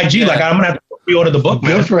my IG. Like, I'm gonna have to pre-order the book."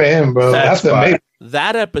 Good for him, bro. That's amazing.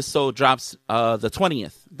 That episode drops the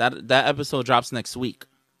 20th. That episode drops next week.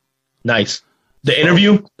 Nice. The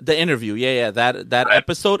interview? The interview, yeah. That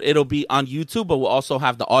episode, it'll be on YouTube, but we'll also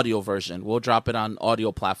have the audio version. We'll drop it on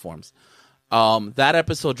audio platforms. That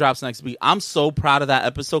episode drops next week. I'm so proud of that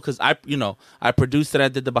episode because I produced it. I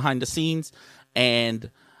did the behind the scenes, and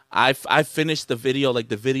I finished the video. Like,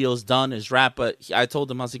 the video's done, is wrapped. But I told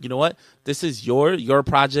him, I was like, "You know what? This is your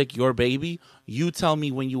project, your baby. You tell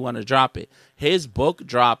me when you want to drop it." His book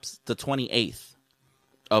drops the 28th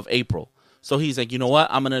of April. So he's like, you know what?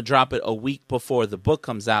 I'm gonna drop it a week before the book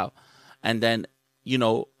comes out, and then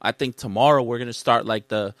I think tomorrow we're gonna start like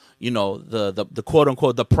the quote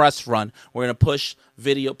unquote the press run. We're gonna push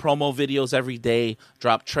promo videos every day,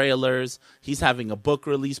 drop trailers. He's having a book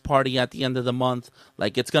release party at the end of the month.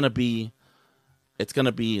 Like it's gonna be big. It's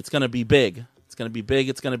gonna be big.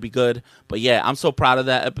 It's gonna be good. But yeah, I'm so proud of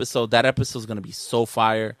that episode. That episode's gonna be so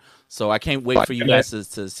fire. So I can't wait for you guys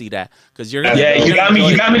to see that, because you got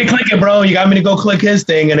me to click it, bro. You got me to go click his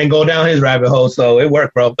thing and then go down his rabbit hole. So it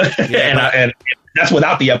worked, bro. Yeah, and that's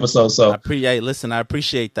without the episode. So I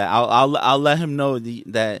appreciate that. I'll let him know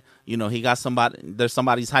that he got somebody. There's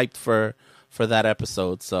somebody's hyped for that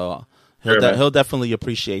episode. So he'll definitely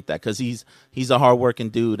appreciate that, because he's a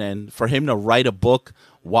hardworking dude, and for him to write a book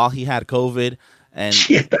while he had COVID, and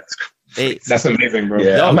that's amazing, bro.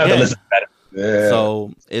 Yeah, I'm gonna have to listen to that. Yeah.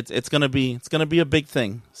 So it's gonna be a big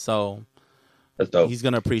thing. So that's dope. He's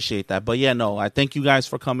gonna appreciate that. But yeah, no, I thank you guys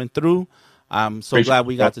for coming through. I'm so glad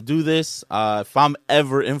we got to do this. If I'm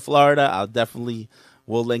ever in Florida,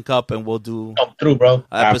 we'll link up and we'll do come through, bro.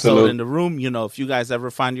 Episode in the room. If you guys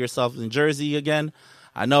ever find yourself in Jersey again,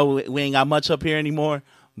 I know we ain't got much up here anymore,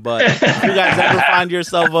 but if you guys ever find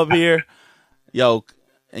yourself up here,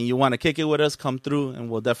 and you want to kick it with us, come through, and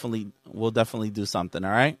we'll definitely do something.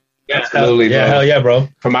 All right. Absolutely, bro. Hell yeah, bro.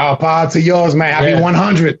 From our pod to yours, man. Happy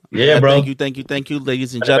 100. Yeah, bro. Thank you,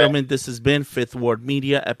 ladies and gentlemen. This has been Fifth Ward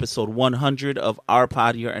Media, episode 100 of Our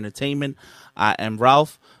Pod, Your Entertainment. I am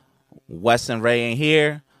Ralph. Wes and Ray ain't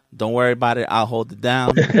here. Don't worry about it. I'll hold it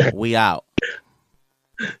down. We out.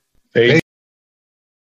 Peace.